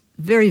this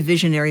very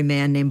visionary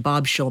man named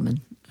Bob Shulman,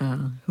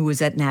 who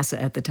was at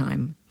NASA at the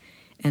time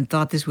and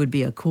thought this would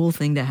be a cool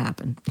thing to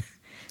happen.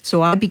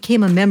 So I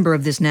became a member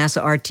of this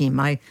NASA art team.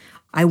 I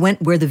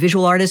went where the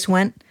visual artists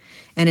went.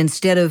 And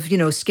instead of,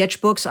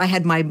 sketchbooks, I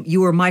had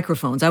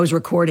microphones. I was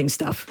recording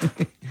stuff,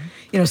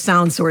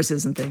 sound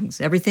sources and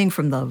things. Everything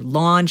from the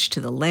launch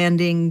to the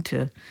landing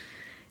to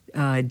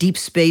deep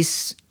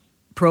space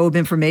probe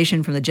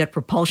information from the Jet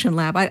Propulsion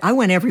Lab. I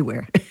went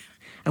everywhere.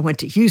 I went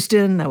to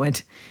Houston.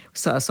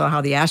 Saw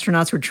how the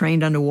astronauts were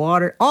trained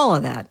underwater. All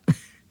of that.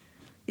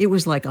 It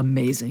was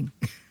amazing.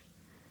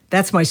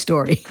 That's my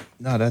story.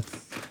 No,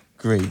 that's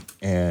great.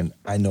 And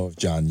I know of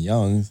John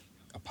Young,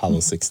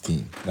 Apollo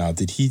 16. Now,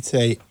 did he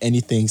say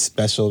anything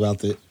special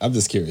about it? I'm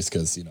just curious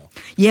because,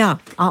 Yeah,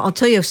 I'll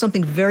tell you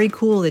something very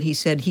cool that he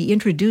said. He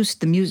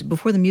introduced the music,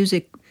 before the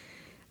music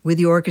with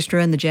the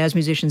orchestra and the jazz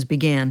musicians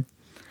began,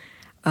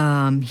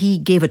 he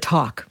gave a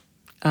talk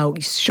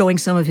showing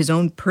some of his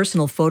own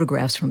personal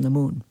photographs from the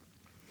moon.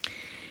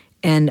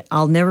 And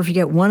I'll never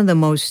forget one of the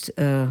most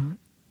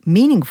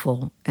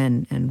meaningful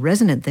and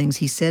resonant things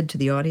he said to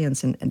the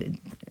audience, and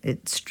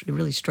it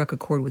really struck a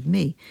chord with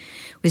me,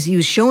 was he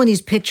was showing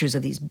these pictures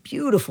of these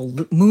beautiful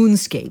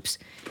moonscapes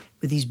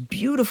with these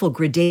beautiful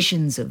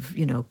gradations of,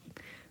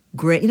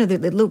 gray.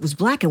 It was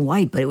black and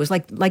white, but it was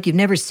like you've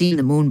never seen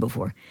the moon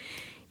before.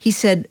 He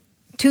said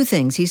two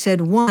things. He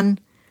said, one,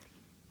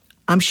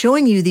 I'm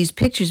showing you these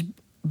pictures,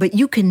 but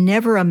you can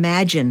never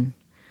imagine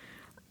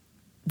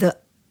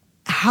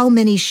how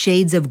many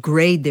shades of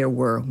gray there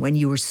were when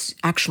you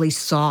actually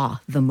saw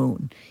the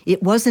moon.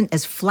 It wasn't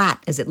as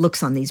flat as it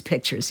looks on these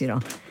pictures,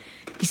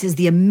 He says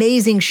the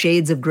amazing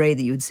shades of gray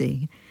that you'd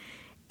see.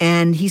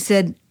 And he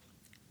said,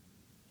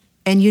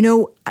 and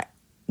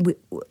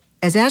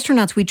as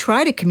astronauts, we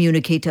try to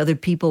communicate to other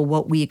people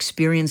what we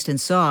experienced and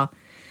saw.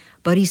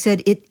 But he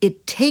said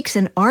it takes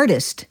an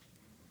artist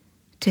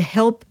to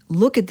help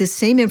look at this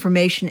same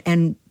information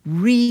and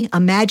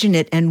reimagine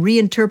it and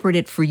reinterpret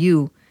it for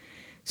you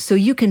so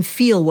you can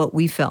feel what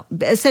we felt.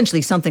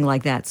 Essentially something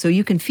like that. So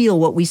you can feel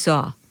what we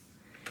saw.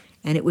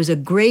 And it was a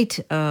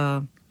great,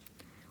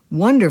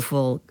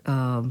 wonderful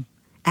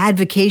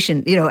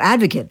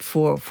advocate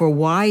for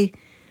why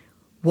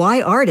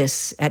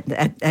artists at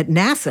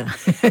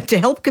NASA to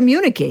help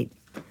communicate.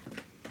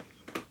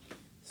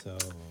 So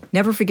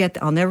Never forget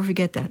that. I'll never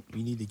forget that.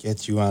 We need to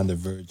get you on the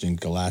Virgin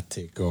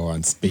Galactic or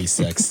on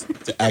SpaceX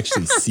to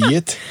actually see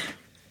it.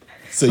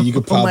 So you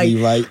could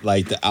probably write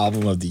like the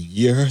album of the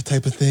year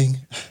type of thing.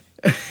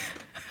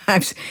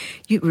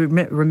 You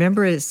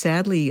remember,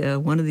 sadly,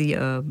 one of the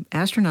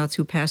astronauts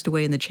who passed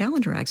away in the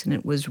Challenger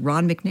accident was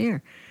Ron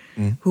McNair,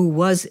 who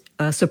was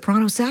a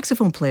soprano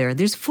saxophone player.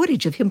 There's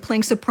footage of him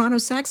playing soprano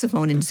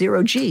saxophone in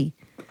Zero G.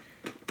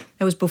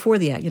 That was before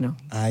the, an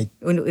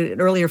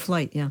earlier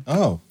flight, yeah.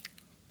 Oh.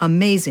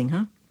 Amazing,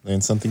 huh?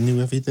 Learn something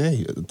new every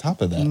day at the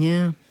top of that.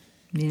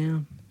 Yeah.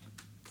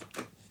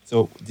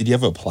 So did you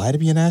ever apply to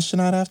be an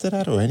astronaut after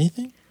that or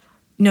anything?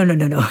 No.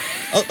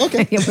 Oh,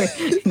 okay.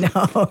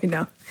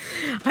 No.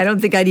 I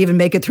don't think I'd even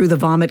make it through the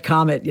vomit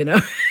comet,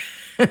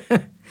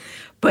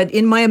 But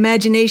in my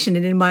imagination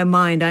and in my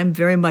mind, I'm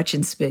very much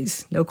in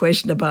space. No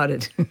question about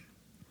it.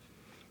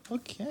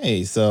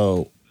 Okay,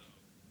 so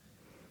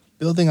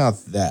building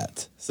off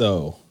that,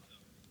 so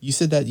you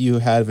said that you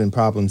had been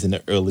problems in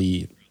the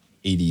early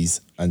 80s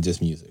on just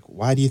music.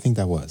 Why do you think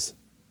that was?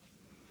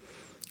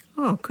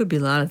 Oh, it could be a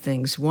lot of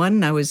things.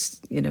 One, I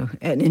was,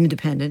 an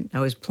independent.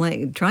 I was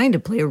trying to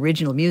play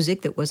original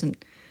music that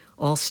wasn't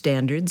all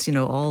standards,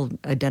 all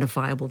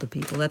identifiable to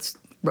people. That's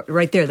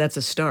right there. That's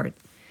a start.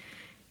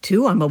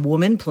 Two, I'm a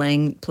woman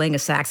playing a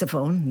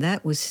saxophone.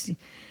 That's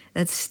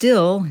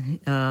still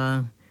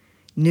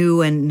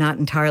new and not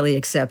entirely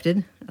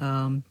accepted.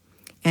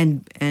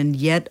 And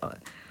yet,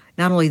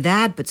 not only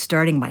that, but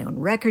starting my own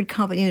record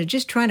company,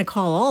 just trying to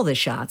call all the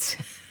shots.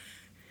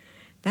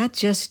 That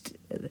just,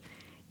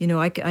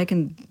 I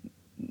can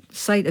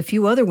cite a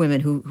few other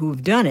women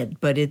who've done it,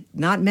 but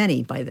not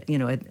many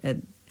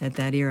at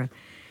that era.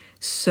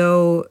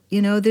 So,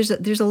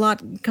 there's a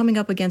lot coming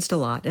up against a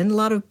lot, and a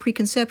lot of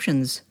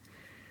preconceptions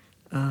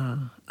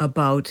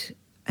about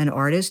an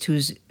artist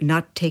who's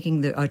not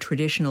taking a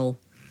traditional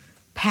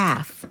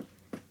path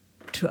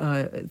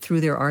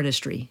through their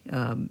artistry.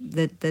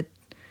 That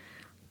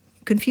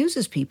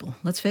confuses people.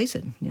 Let's face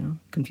it,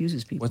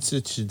 confuses people. What's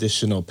the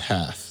traditional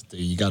path?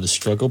 You got a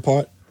struggle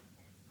part?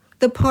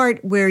 The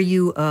part where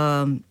you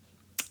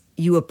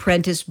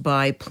apprentice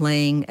by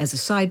playing as a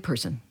side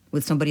person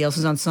with somebody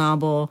else's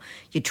ensemble.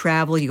 You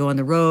travel, you go on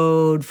the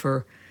road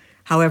for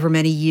however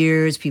many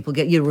years.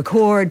 You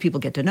record, people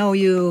get to know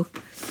you,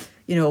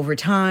 over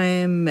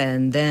time,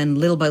 and then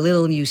little by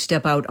little you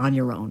step out on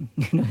your own.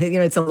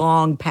 It's a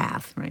long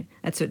path, right?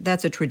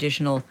 That's a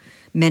traditional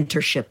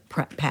mentorship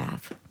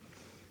path.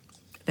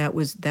 That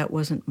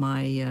wasn't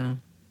my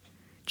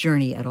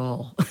journey at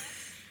all.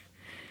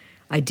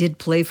 I did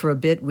play for a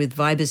bit with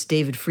vibist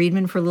David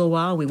Friedman for a little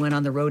while. We went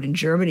on the road in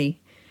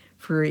Germany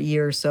for a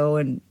year or so,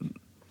 and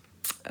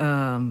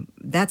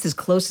that's as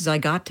close as I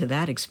got to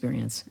that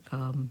experience.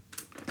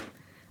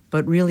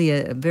 But really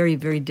a very,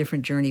 very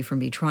different journey for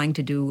me, trying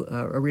to do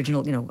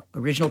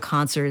original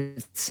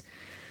concerts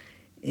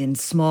in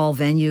small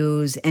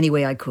venues any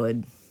way I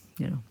could,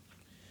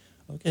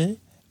 Okay,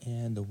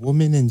 and the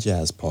woman in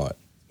jazz part.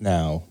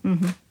 Now,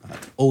 I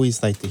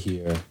always like to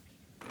hear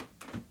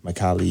my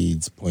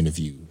colleagues' point of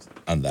view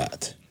on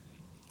that.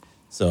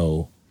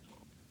 So,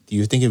 do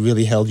you think it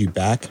really held you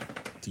back?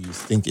 Do you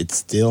think it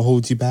still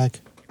holds you back?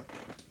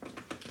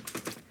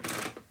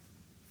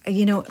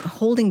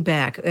 Holding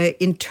back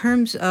in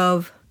terms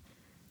of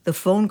the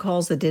phone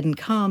calls that didn't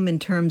come, in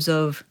terms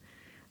of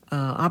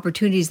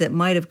opportunities that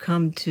might have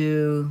come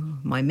to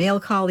my male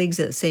colleagues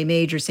at the same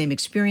age or same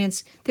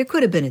experience, there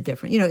could have been a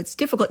difference. It's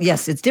difficult.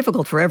 Yes, it's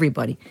difficult for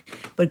everybody,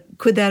 but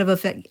could that have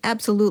affected?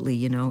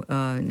 Absolutely.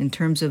 In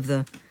terms of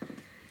the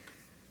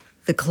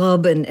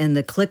club and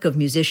the clique of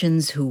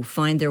musicians who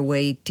find their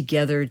way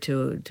together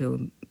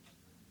to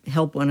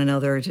help one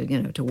another,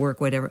 to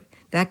work, whatever.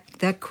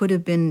 That could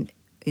have been,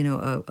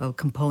 a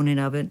component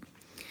of it.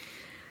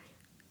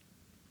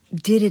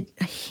 Did it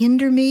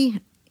hinder me?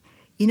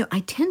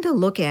 I tend to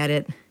look at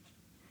it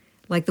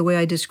like the way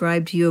I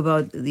described to you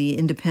about the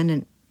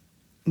independent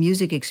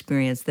music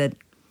experience, that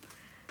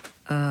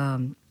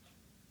I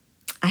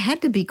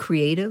had to be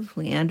creative,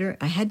 Leander.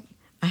 I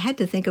had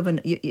to think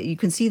of you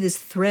can see this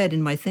thread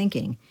in my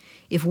thinking.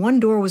 If one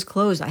door was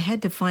closed, I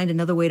had to find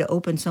another way to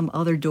open some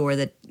other door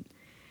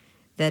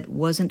that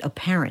wasn't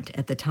apparent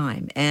at the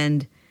time.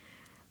 And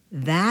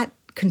that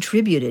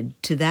contributed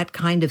to that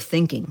kind of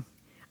thinking.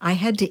 I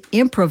had to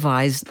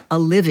improvise a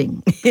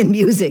living in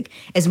music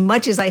as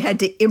much as I had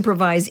to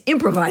improvise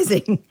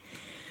improvising.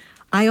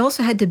 I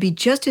also had to be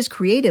just as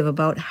creative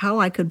about how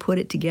I could put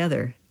it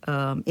together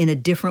in a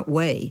different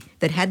way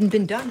that hadn't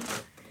been done,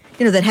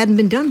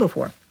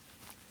 before.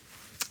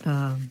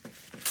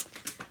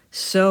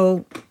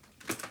 So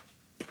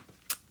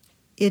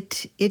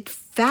it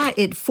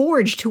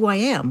forged who I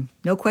am,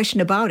 no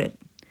question about it.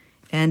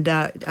 And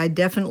I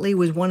definitely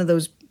was one of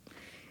those.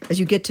 As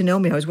you get to know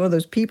me, I was one of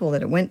those people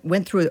that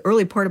went through the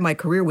early part of my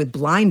career with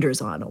blinders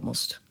on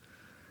almost,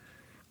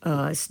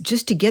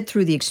 just to get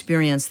through the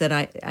experience that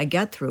I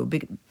got through.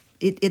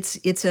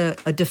 It's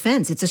a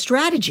defense. It's a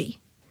strategy,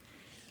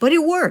 but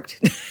it worked.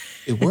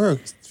 It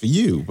worked for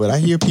you, but I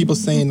hear people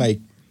saying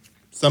like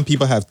some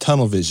people have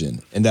tunnel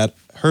vision and that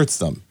hurts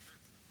them.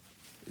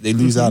 They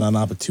lose out on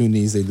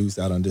opportunities. They lose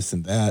out on this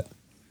and that.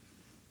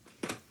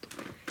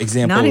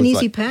 Example. Not an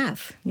easy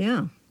path.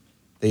 Yeah.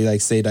 They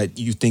like say that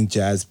you think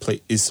jazz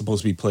is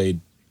supposed to be played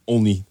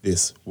only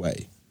this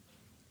way,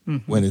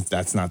 when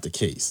that's not the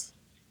case.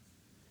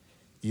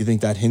 Do you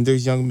think that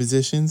hinders young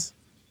musicians?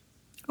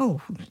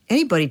 Oh,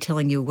 anybody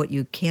telling you what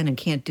you can and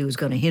can't do is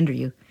going to hinder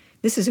you.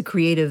 This is a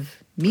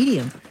creative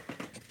medium.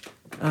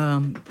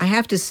 I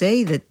have to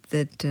say that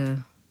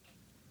the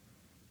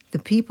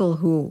people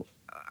who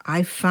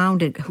I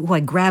found it, who I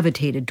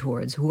gravitated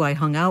towards, who I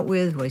hung out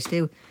with, who I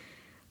stayed with,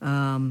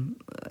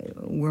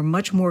 were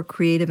much more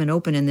creative and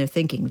open in their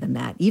thinking than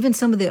that. Even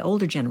some of the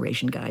older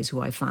generation guys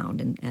who I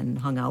found and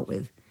hung out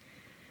with.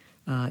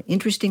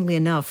 Interestingly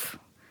enough,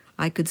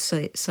 I could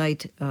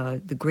cite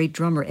the great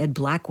drummer Ed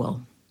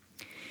Blackwell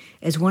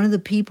as one of the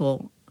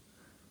people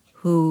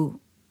who,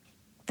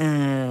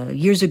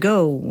 years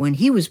ago, when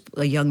he was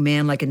a young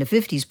man, like in the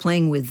 50s,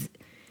 playing with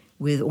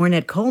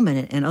Ornette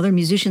Coleman, and other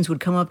musicians would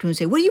come up to him and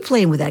say, "What are you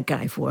playing with that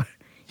guy for?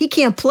 He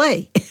can't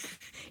play.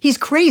 He's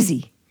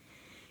crazy."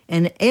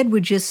 And Ed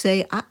would just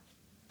say,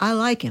 I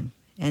like him.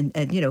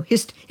 And you know,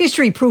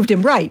 history proved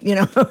him right, you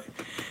know.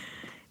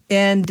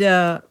 And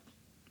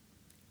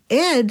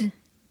Ed,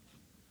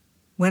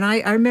 when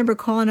I remember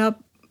calling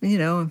up, you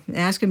know,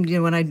 ask him, you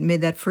know, when I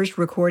made that first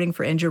recording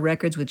for Enja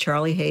Records with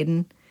Charlie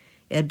Hayden,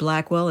 Ed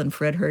Blackwell, and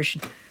Fred Hirsch,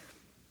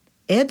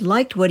 Ed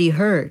liked what he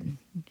heard.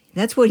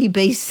 That's what he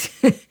based,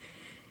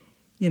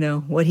 you know,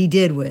 what he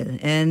did with.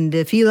 And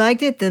if he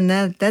liked it, then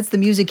that's the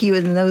music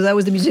that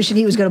was the musician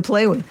he was going to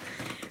play with.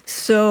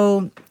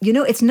 So, you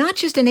know, it's not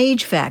just an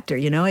age factor,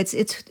 you know, it's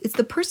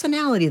the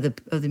personality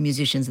of the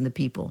musicians and the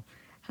people.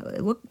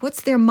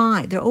 What's their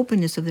mind, their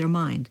openness of their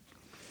mind.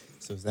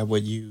 So is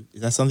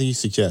that something you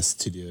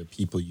suggest to the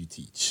people you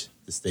teach,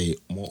 to stay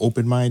more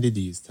open-minded?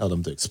 Do you tell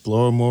them to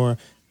explore more?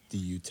 Do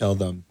you tell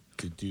them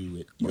to do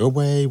it your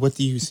way? What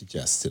do you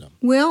suggest to them?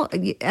 Well,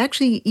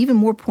 actually, even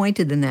more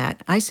pointed than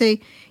that. I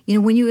say, you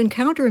know, when you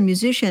encounter a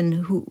musician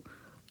who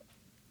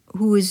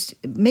is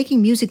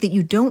making music that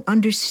you don't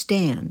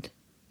understand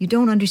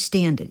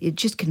it. It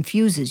just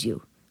confuses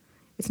you.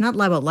 It's not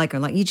about like or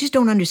like. You just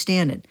don't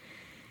understand it.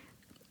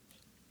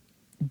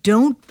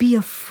 Don't be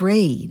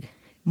afraid.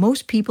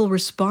 Most people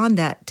respond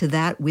to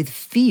that with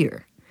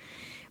fear.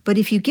 But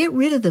if you get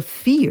rid of the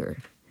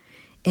fear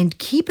and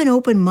keep an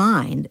open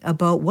mind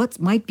about what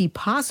might be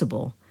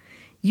possible,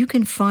 you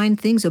can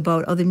find things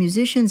about other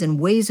musicians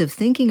and ways of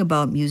thinking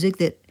about music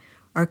that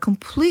are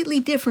completely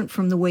different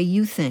from the way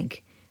you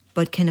think,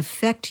 but can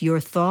affect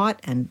your thought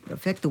and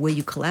affect the way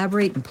you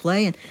collaborate and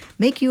play and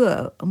make you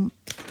a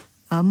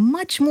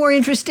much more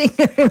interesting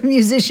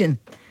musician.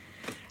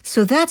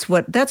 So that's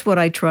what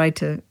I try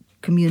to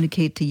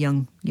communicate to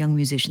young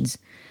musicians.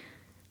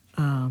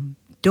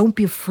 Don't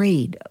be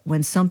afraid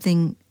when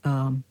something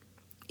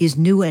is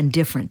new and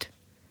different.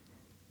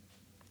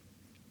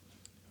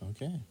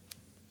 Okay.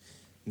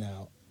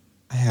 Now,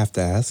 I have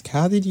to ask,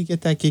 how did you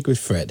get that gig with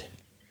Fred?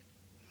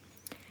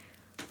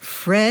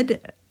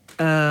 Fred,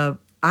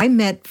 I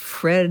met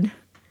Fred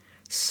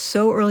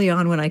so early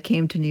on when I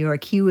came to New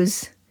York.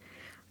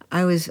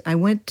 I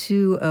went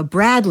to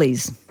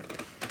Bradley's,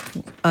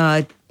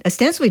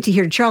 ostensibly to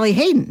hear Charlie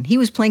Hayden. He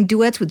was playing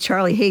duets with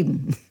Charlie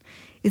Hayden.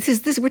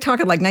 We're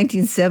talking like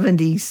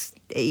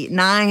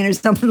 1979 or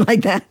something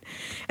like that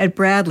at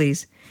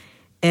Bradley's.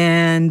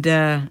 And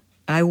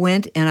I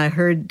went and I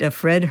heard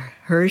Fred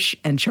Hirsch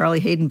and Charlie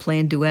Hayden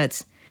playing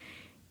duets.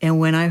 And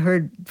when I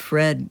heard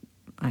Fred,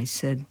 I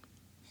said,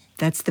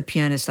 "That's the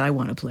pianist I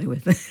want to play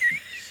with."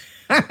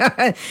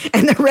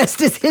 And the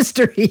rest is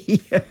history.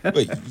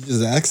 Wait, you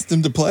just asked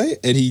him to play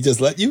and he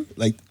just let you?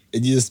 Like,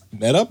 and you just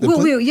met up?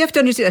 Well, you have to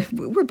understand,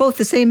 we're both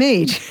the same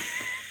age.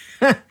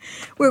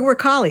 we're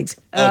colleagues.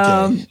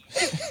 Okay.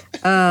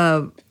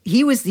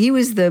 He was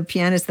the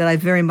pianist that I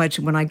very much,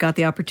 when I got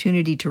the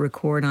opportunity to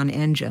record on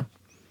Enja,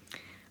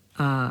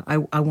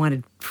 I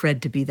wanted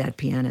Fred to be that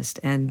pianist.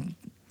 And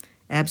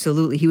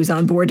absolutely, he was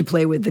on board to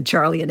play with the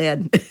Charlie and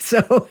Ed.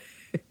 So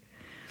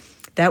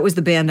that was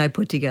the band I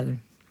put together.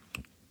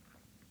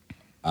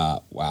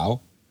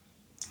 Wow.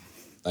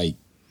 Like,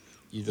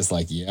 you're just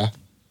like, yeah,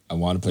 I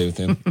want to play with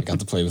him. I got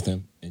to play with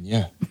him. And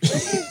yeah.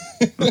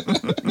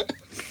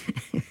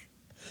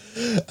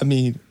 I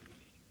mean,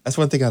 that's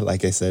one thing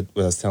like I said,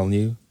 what I was telling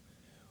you,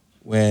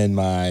 when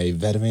my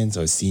veterans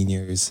or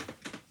seniors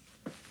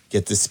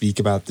get to speak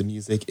about the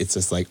music, it's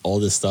just like all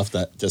this stuff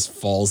that just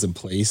falls in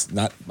place,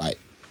 not by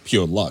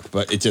pure luck,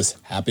 but it just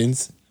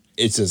happens.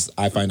 It's just,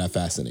 I find that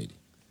fascinating.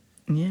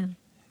 Yeah.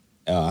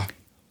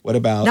 What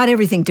about... Not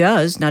everything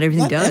does. I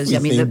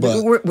mean,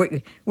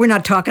 we're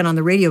not talking on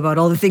the radio about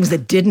all the things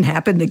that didn't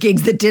happen, the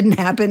gigs that didn't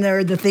happen,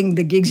 or the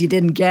gigs you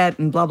didn't get,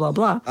 and blah, blah,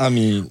 blah. I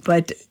mean,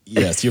 but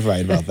yes, you're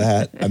right about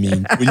that. I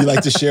mean, would you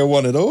like to share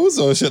one of those,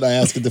 or should I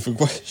ask a different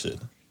question?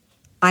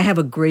 I have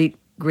a great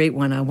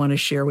one I want to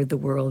share with the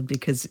world,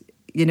 because,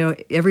 you know,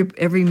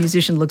 every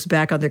musician looks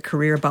back on their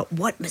career about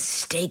what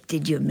mistake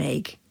did you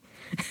make?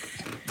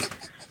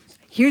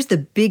 Here's the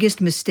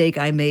biggest mistake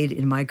I made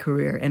in my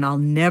career, and I'll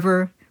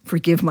never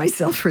forgive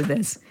myself for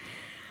this.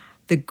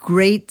 The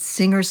great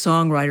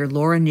singer-songwriter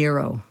Laura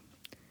Nyro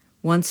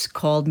once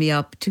called me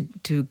up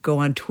to go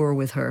on tour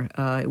with her.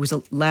 It was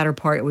a latter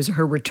part. It was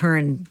her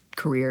return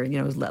career.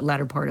 It was the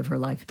latter part of her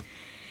life.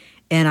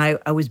 And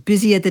I was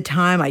busy at the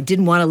time. I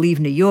didn't want to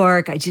leave New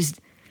York.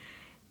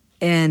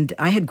 And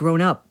I had grown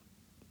up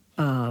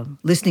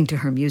listening to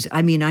her music.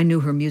 I mean, I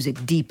knew her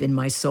music deep in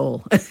my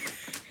soul.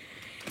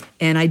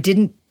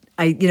 And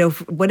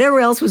whatever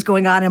else was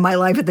going on in my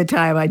life at the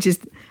time, I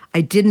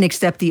didn't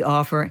accept the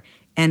offer.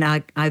 And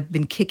I've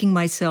been kicking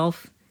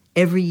myself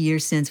every year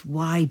since.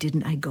 Why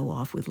didn't I go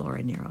off with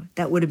Laura Nyro?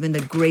 That would have been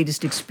the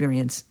greatest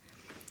experience.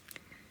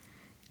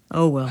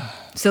 Oh, well.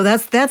 So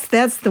that's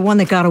the one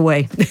that got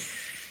away.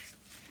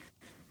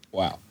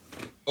 Wow.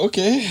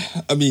 Okay.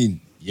 I mean,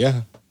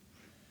 yeah.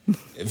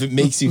 If it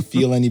makes you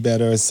feel any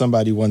better,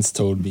 somebody once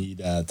told me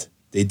that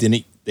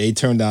they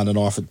turned down an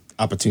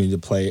opportunity to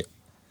play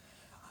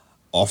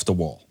Off the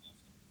Wall.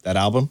 That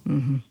album,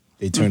 mm-hmm.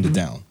 They turned it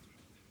down.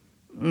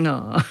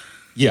 No.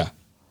 Yeah.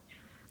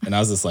 And I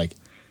was just like,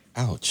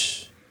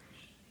 ouch.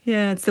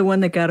 Yeah, it's the one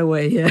that got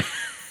away, yeah.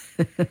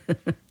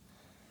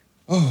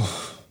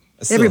 Oh.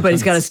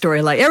 Everybody's got a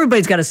story like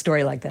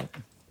that.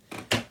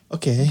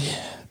 Okay.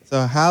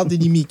 So how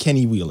did you meet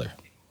Kenny Wheeler?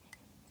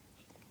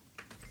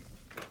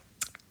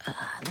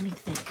 Let me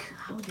think.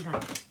 How did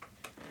I?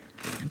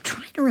 I'm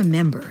trying to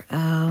remember.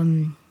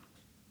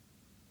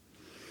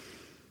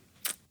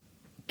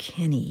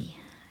 Kenny.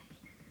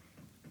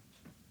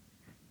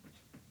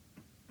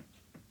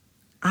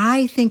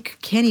 I think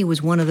Kenny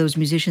was one of those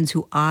musicians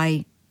who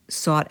I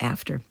sought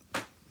after.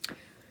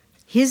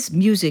 His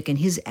music and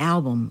his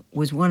album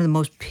was one of the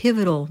most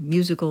pivotal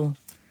musical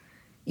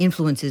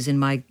influences in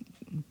my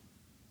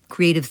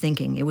creative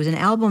thinking. It was an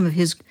album of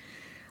his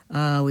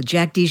with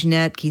Jack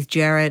DeJohnette, Keith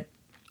Jarrett,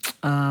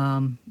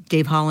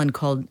 Dave Holland,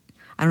 called,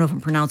 I don't know if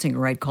I'm pronouncing it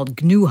right,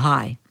 called GNU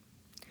High.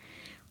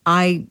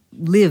 I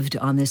lived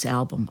on this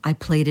album. I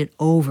played it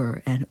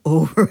over and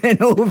over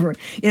and over.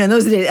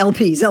 Those are the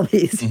LPs.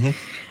 Mm-hmm.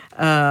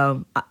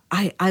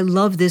 I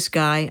love this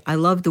guy. I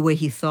loved the way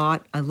he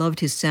thought. I loved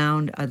his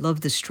sound. I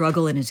loved the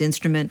struggle in his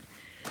instrument.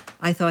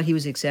 I thought he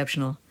was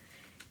exceptional.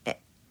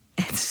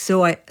 And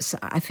so I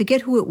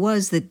forget who it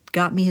was that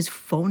got me his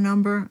phone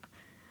number.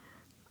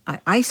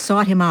 I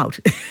sought him out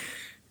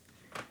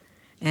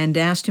and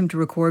asked him to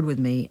record with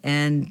me.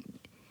 And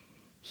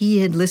he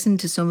had listened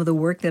to some of the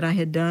work that I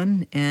had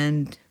done.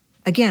 And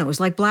again, it was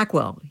like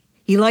Blackwell.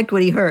 He liked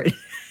what he heard.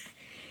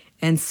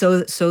 And so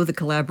the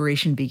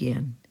collaboration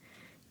began.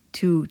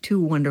 Two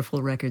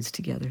wonderful records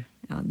together.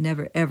 I'll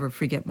never, ever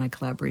forget my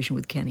collaboration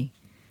with Kenny.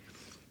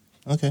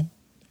 Okay.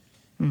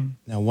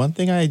 Now, one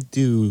thing I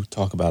do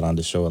talk about on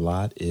the show a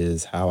lot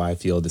is how I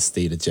feel the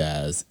state of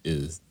jazz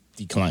is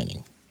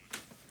declining.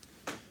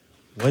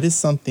 What is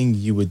something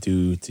you would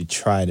do to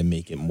try to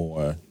make it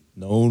more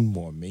known,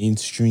 more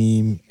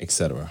mainstream,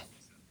 etc.?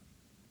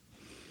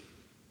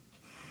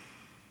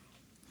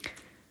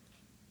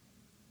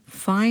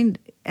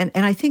 And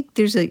I think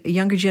there's a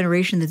younger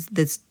generation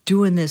that's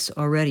doing this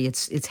already.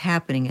 It's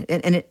happening,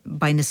 and it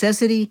by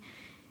necessity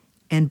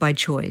and by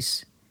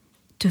choice,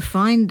 to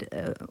find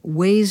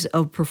ways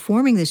of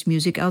performing this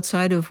music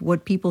outside of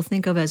what people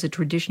think of as a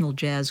traditional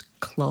jazz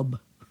club.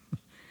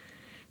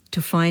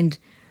 To find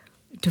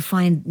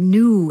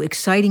new,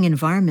 exciting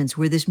environments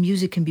where this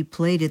music can be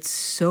played. It's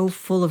so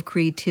full of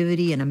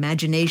creativity and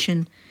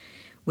imagination,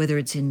 whether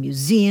it's in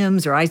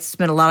museums, or I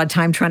spent a lot of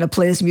time trying to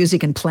play this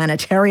music in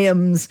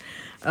planetariums,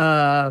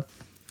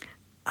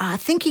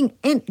 thinking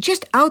and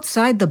just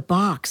outside the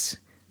box,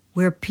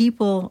 where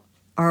people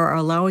are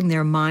allowing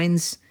their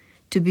minds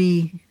to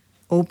be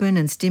open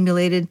and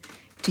stimulated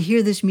to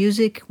hear this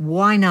music.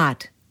 Why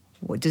not?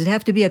 Does it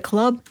have to be a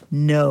club?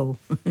 No.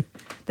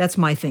 That's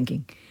my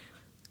thinking.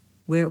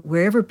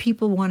 Wherever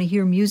people want to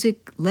hear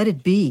music, let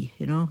it be,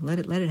 let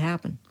it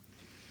happen.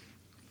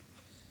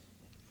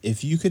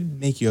 If you could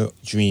make your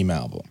dream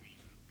album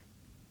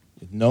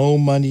with no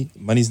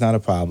money's not a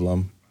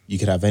problem, you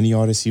could have any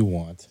artist you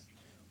want,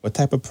 what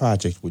type of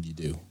project would you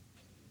do?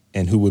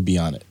 And who would be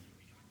on it?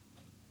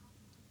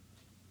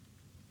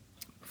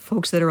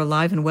 Folks that are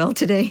alive and well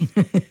today.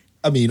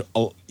 I mean,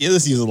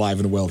 let's use alive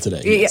and well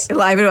today. Yes. Yeah,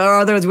 alive, or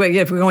otherwise,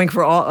 if we're going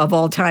for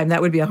all time,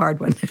 that would be a hard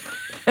one.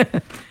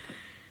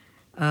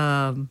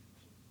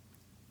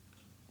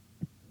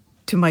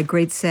 To my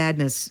great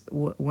sadness,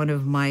 one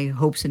of my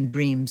hopes and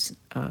dreams,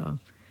 and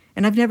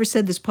I've never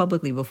said this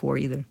publicly before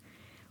either,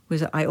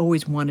 was I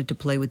always wanted to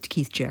play with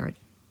Keith Jarrett.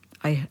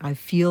 I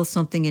feel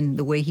something in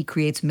the way he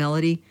creates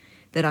melody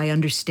that I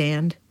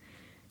understand,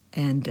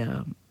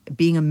 and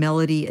being a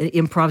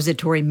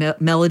improvisatory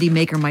melody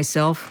maker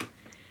myself,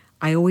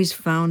 I always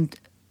found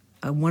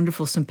a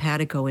wonderful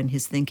simpatico in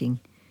his thinking.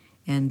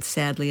 And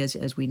sadly,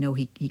 as we know,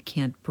 he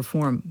can't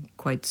perform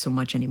quite so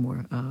much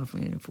anymore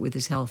with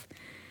his health.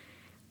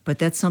 But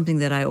that's something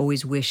that I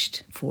always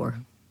wished for.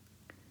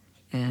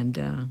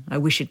 And I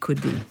wish it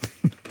could be.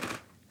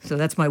 So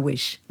that's my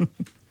wish.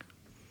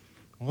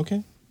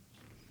 Okay.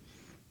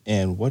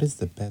 And what is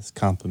the best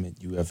compliment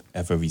you have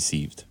ever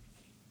received?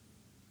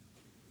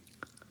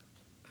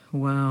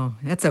 Wow,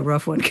 that's a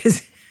rough one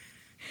because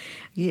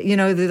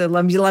a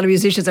lot of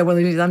musicians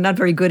I'm not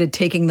very good at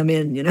taking them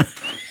in.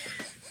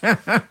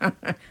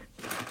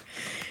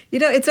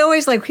 It's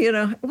always like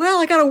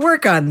well, I got to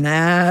work on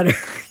that.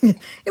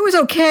 It was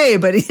okay,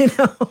 but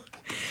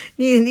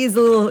needs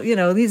a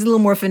little needs a little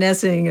more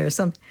finessing or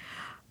something.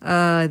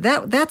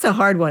 That's a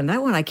hard one.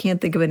 That one I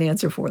can't think of an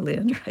answer for,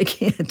 Leander. I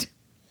can't.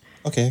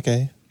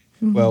 Okay.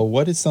 Well,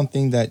 what is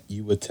something that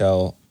you would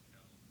tell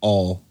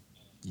all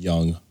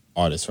young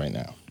artists right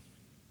now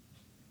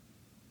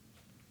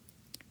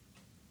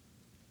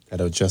that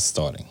are just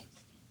starting?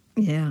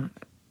 Yeah.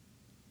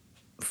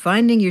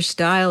 Finding your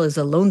style is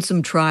a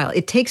lonesome trial.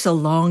 It takes a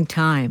long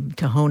time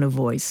to hone a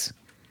voice.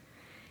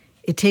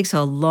 It takes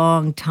a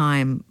long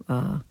time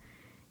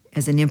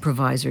as an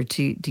improviser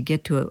to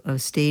get to a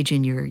stage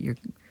in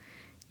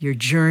your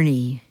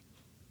journey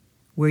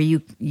where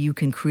you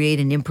can create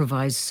an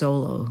improvised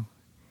solo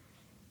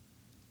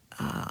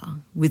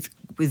with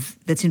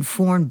that's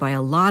informed by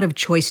a lot of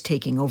choice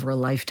taking over a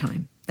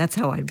lifetime. That's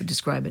how I would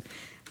describe it.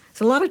 There's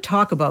a lot of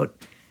talk about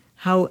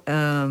how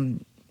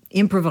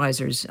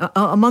improvisers,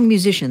 among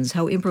musicians,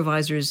 how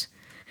improvisers,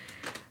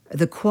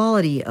 the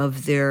quality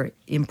of their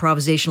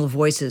improvisational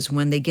voices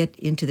when they get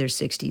into their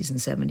 60s and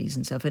 70s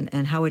and stuff,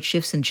 and how it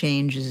shifts and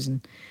changes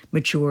and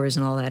matures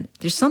and all that.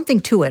 There's something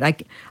to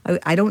it.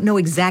 I don't know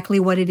exactly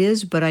what it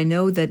is, but I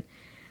know that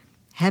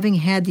having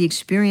had the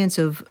experience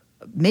of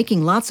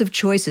making lots of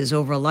choices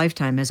over a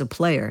lifetime as a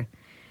player,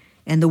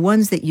 and the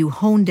ones that you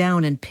hone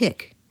down and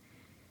pick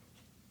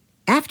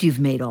after you've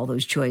made all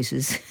those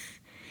choices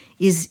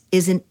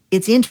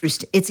it's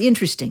interesting. It's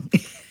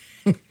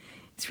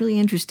really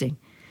interesting.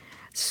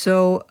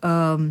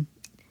 So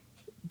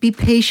be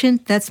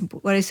patient. That's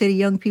what I say to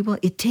young people.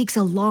 It takes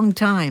a long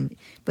time,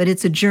 but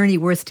it's a journey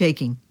worth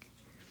taking.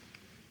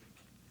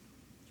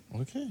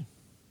 Okay.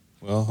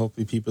 Well,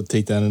 hopefully people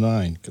take that in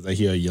mind, because I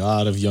hear a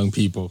lot of young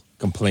people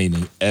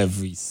complaining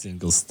every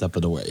single step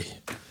of the way.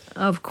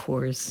 Of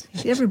course.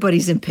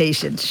 Everybody's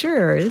impatient.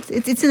 Sure. It's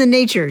in the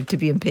nature to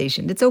be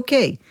impatient. It's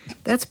okay.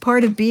 That's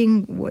part of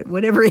being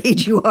whatever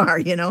age you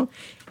are,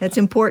 That's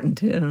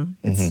important,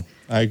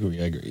 I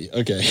agree.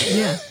 Okay.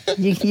 Yeah.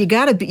 You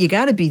gotta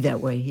be that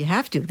way. You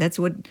have to. That's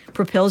what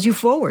propels you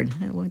forward.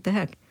 What the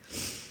heck?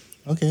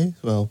 Okay.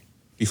 Well,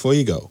 before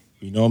you go,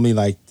 we normally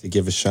like to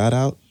give a shout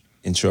out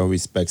and show our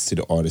respects to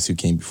the artists who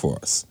came before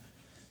us.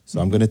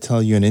 So I'm going to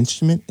tell you an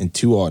instrument and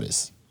two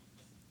artists.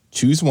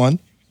 Choose one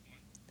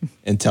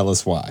and tell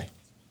us why.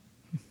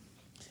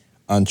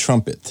 On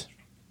trumpet,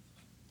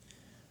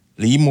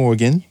 Lee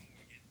Morgan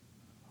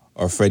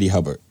or Freddie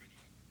Hubbard?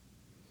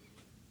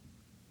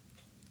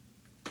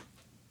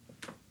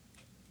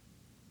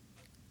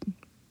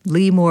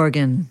 Lee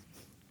Morgan,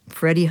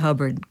 Freddie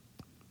Hubbard,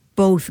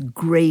 both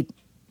great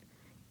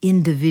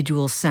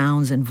individual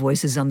sounds and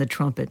voices on the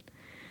trumpet.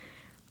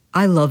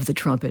 I love the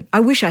trumpet.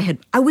 I wish I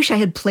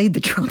had played the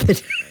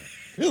trumpet.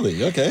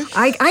 Really? Okay.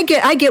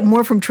 I get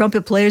more from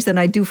trumpet players than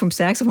I do from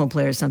saxophone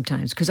players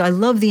sometimes, because I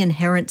love the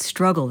inherent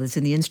struggle that's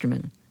in the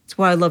instrument. That's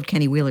why I love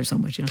Kenny Wheeler so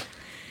much,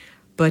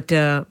 But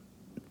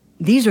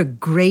these are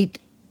great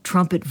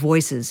trumpet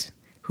voices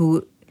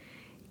who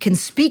can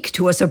speak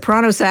to a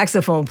soprano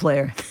saxophone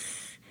player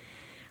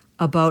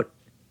about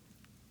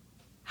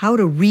how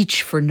to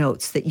reach for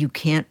notes that you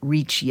can't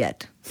reach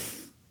yet.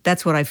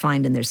 That's what I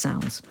find in their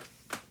sounds.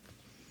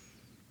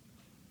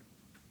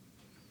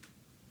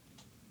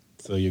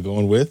 So you're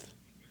going with?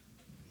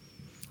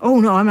 Oh,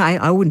 no,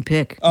 I wouldn't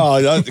pick.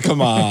 Oh,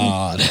 come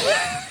on.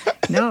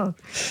 No.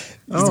 It's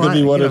going to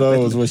be one of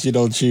those where you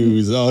don't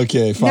choose.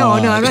 Okay, fine. No,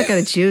 I'm not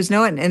going to choose.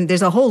 No, and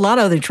there's a whole lot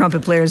of other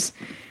trumpet players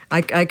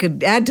I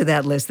could add to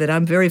that list that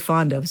I'm very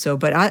fond of. So,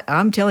 but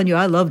I'm telling you,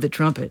 I love the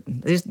trumpet.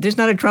 There's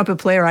not a trumpet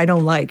player I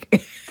don't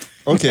like.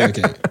 Okay.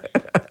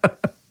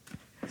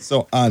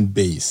 So on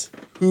bass,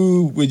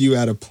 who would you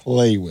rather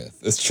play with?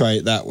 Let's try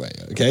it that way,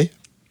 okay?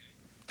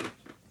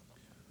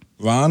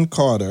 Ron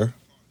Carter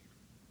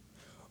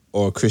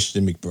or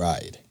Christian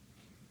McBride?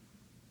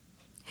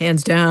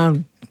 Hands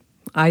down.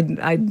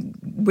 I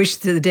wish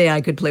to the day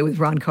I could play with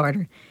Ron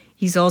Carter.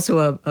 He's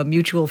also a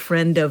mutual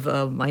friend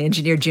of my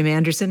engineer, Jim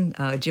Anderson.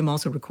 Jim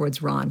also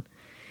records Ron.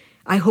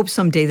 I hope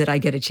someday that I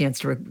get a chance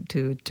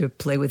to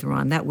play with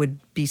Ron. That would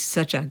be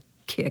such a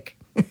kick.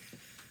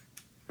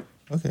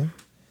 Okay.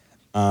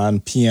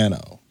 On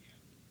piano,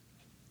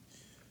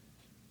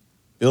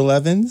 Bill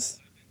Evans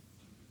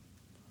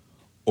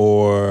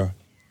or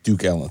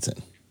Duke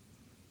Ellington?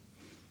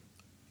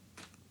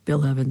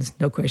 Bill Evans,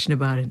 no question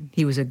about it.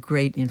 He was a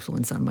great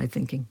influence on my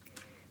thinking.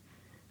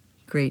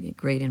 Great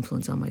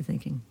influence on my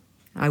thinking.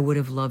 I would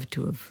have loved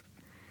to have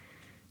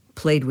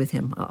played with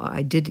him.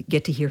 I did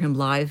get to hear him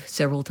live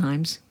several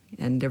times,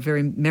 and they're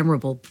very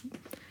memorable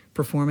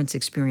performance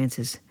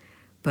experiences,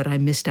 but I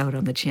missed out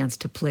on the chance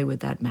to play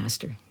with that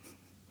master.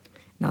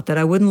 Not that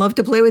I wouldn't love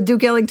to play with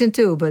Duke Ellington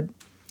too, but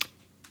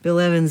Bill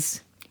Evans,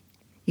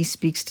 he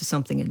speaks to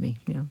something in me,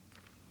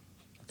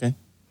 Okay.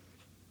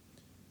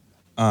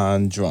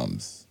 On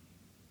drums,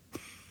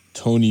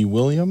 Tony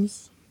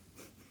Williams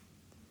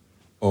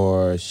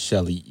or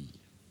Shelley E?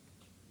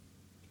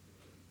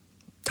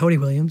 Tony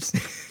Williams.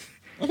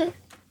 Okay.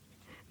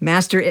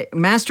 Master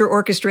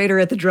orchestrator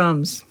at the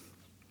drums.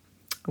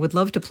 I would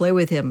love to play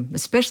with him,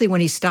 especially when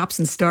he stops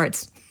and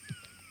starts.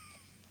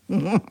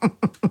 I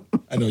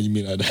know you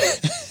mean that.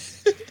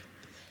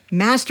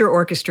 Master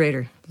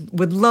orchestrator.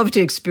 Would love to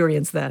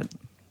experience that.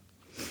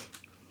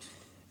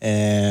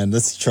 And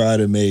let's try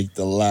to make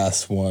the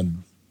last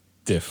one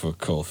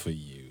difficult for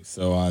you.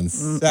 So on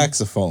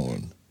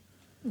saxophone,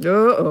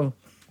 Uh-oh.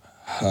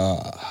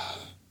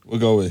 we'll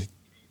go with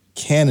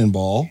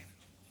Cannonball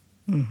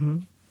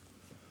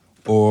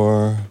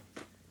or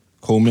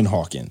Coleman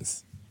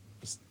Hawkins.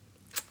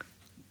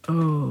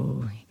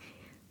 Oh,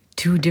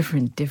 two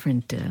different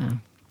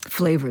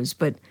flavors,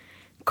 but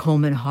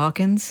Coleman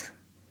Hawkins.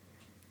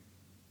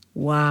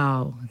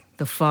 Wow,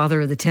 the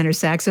father of the tenor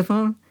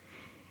saxophone.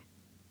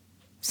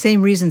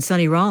 Same reason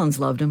Sonny Rollins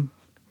loved him.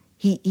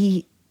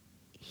 He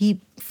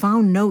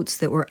found notes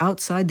that were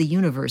outside the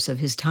universe of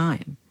his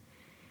time.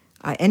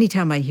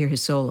 Anytime I hear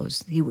his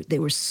solos,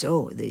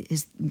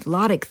 his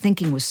melodic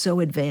thinking was so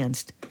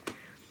advanced.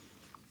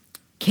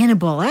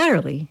 Cannonball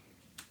Adderley.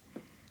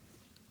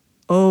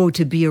 Oh,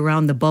 to be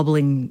around the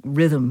bubbling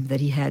rhythm that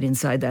he had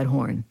inside that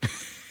horn.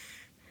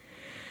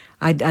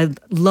 I'd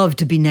love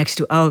to be next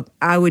to.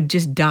 I would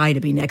just die to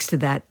be next to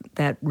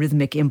that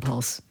rhythmic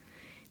impulse.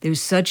 There's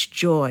such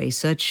joy,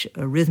 such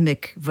a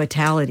rhythmic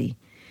vitality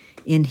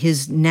in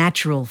his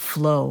natural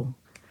flow.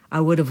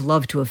 I would have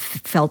loved to have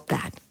felt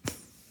that.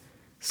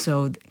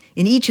 So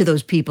in each of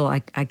those people,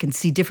 I can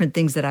see different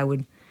things that I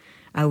would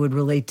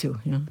relate to.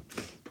 You know.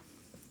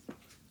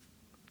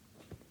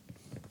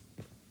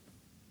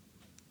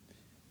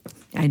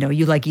 I know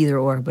you like either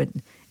or, but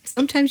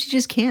sometimes you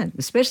just can't,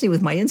 especially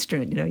with my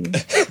instrument. You know.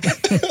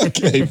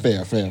 Okay,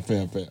 fair.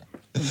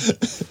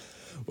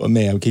 Well,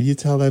 ma'am, can you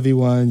tell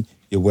everyone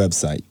your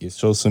website, your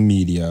social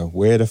media,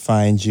 where to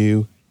find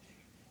you,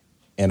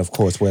 and of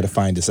course, where to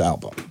find this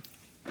album?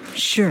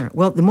 Sure.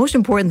 Well, the most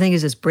important thing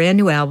is this brand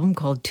new album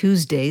called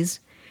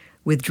Tuesdays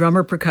with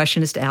drummer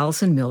percussionist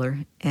Allison Miller,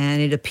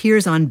 and it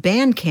appears on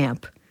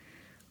Bandcamp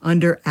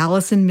under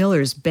Allison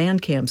Miller's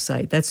Bandcamp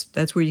site.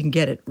 That's where you can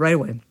get it right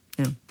away.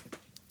 Yeah.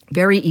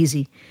 Very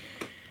easy.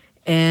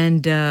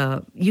 And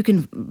you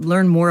can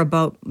learn more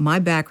about my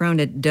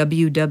background at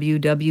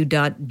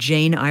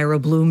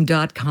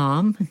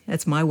www.janeirabloom.com.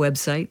 That's my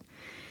website.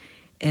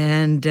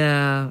 And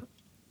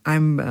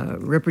I'm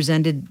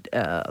represented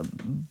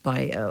by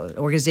an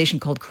organization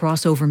called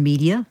Crossover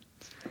Media.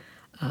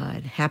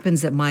 It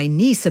happens that my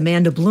niece,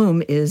 Amanda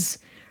Bloom, is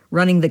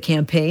running the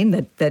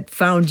campaign that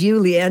found you,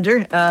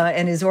 Leander,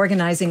 and is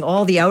organizing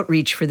all the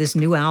outreach for this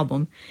new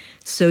album.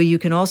 So you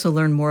can also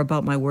learn more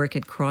about my work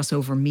at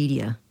Crossover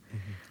Media.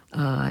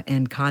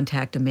 And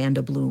contact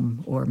Amanda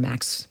Bloom or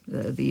Max,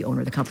 the owner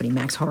of the company,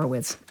 Max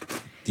Horowitz.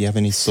 Do you have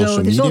any social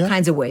media? There's all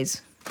kinds of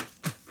ways.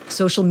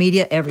 Social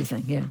media,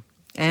 everything, yeah,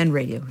 and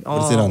radio.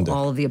 What is it under?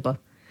 All of the above.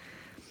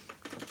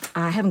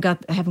 I haven't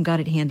got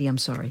it handy. I'm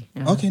sorry.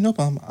 Okay, no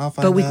problem. I'll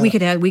find. But we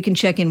can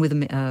check in with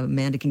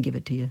Amanda. Can give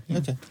it to you. Yeah.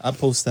 Okay, I'll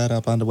post that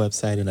up on the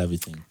website and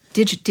everything.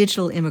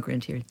 Digital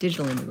immigrant here.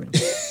 Digital immigrant.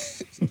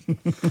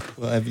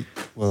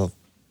 Well,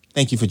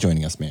 thank you for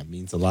joining us, ma'am.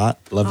 Means a lot.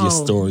 Love your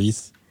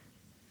stories.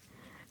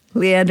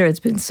 Leander, it's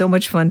been so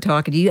much fun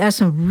talking to you. You asked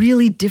some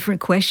really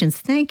different questions.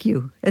 Thank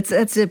you.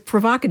 That's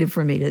provocative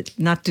for me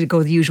not to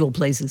go the usual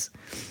places.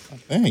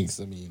 Thanks.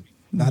 I mean,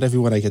 not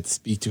everyone I get to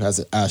speak to has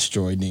an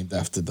asteroid named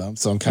after them,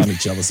 so I'm kind of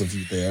jealous of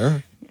you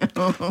there.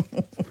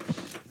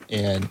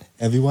 And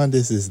everyone,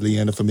 this is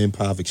Leander from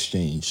Improv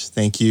Exchange.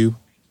 Thank you.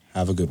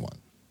 Have a good one.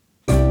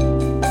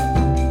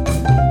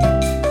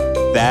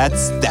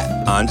 That's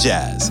that on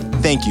jazz.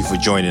 Thank you for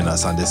joining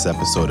us on this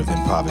episode of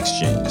Improv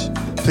Exchange.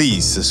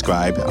 Please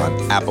subscribe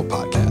on Apple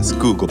Podcasts,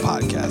 Google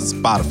Podcasts,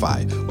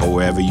 Spotify, or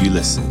wherever you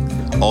listen.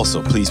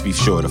 Also, please be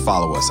sure to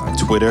follow us on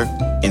Twitter,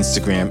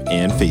 Instagram,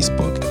 and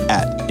Facebook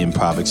at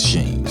Improv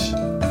Exchange.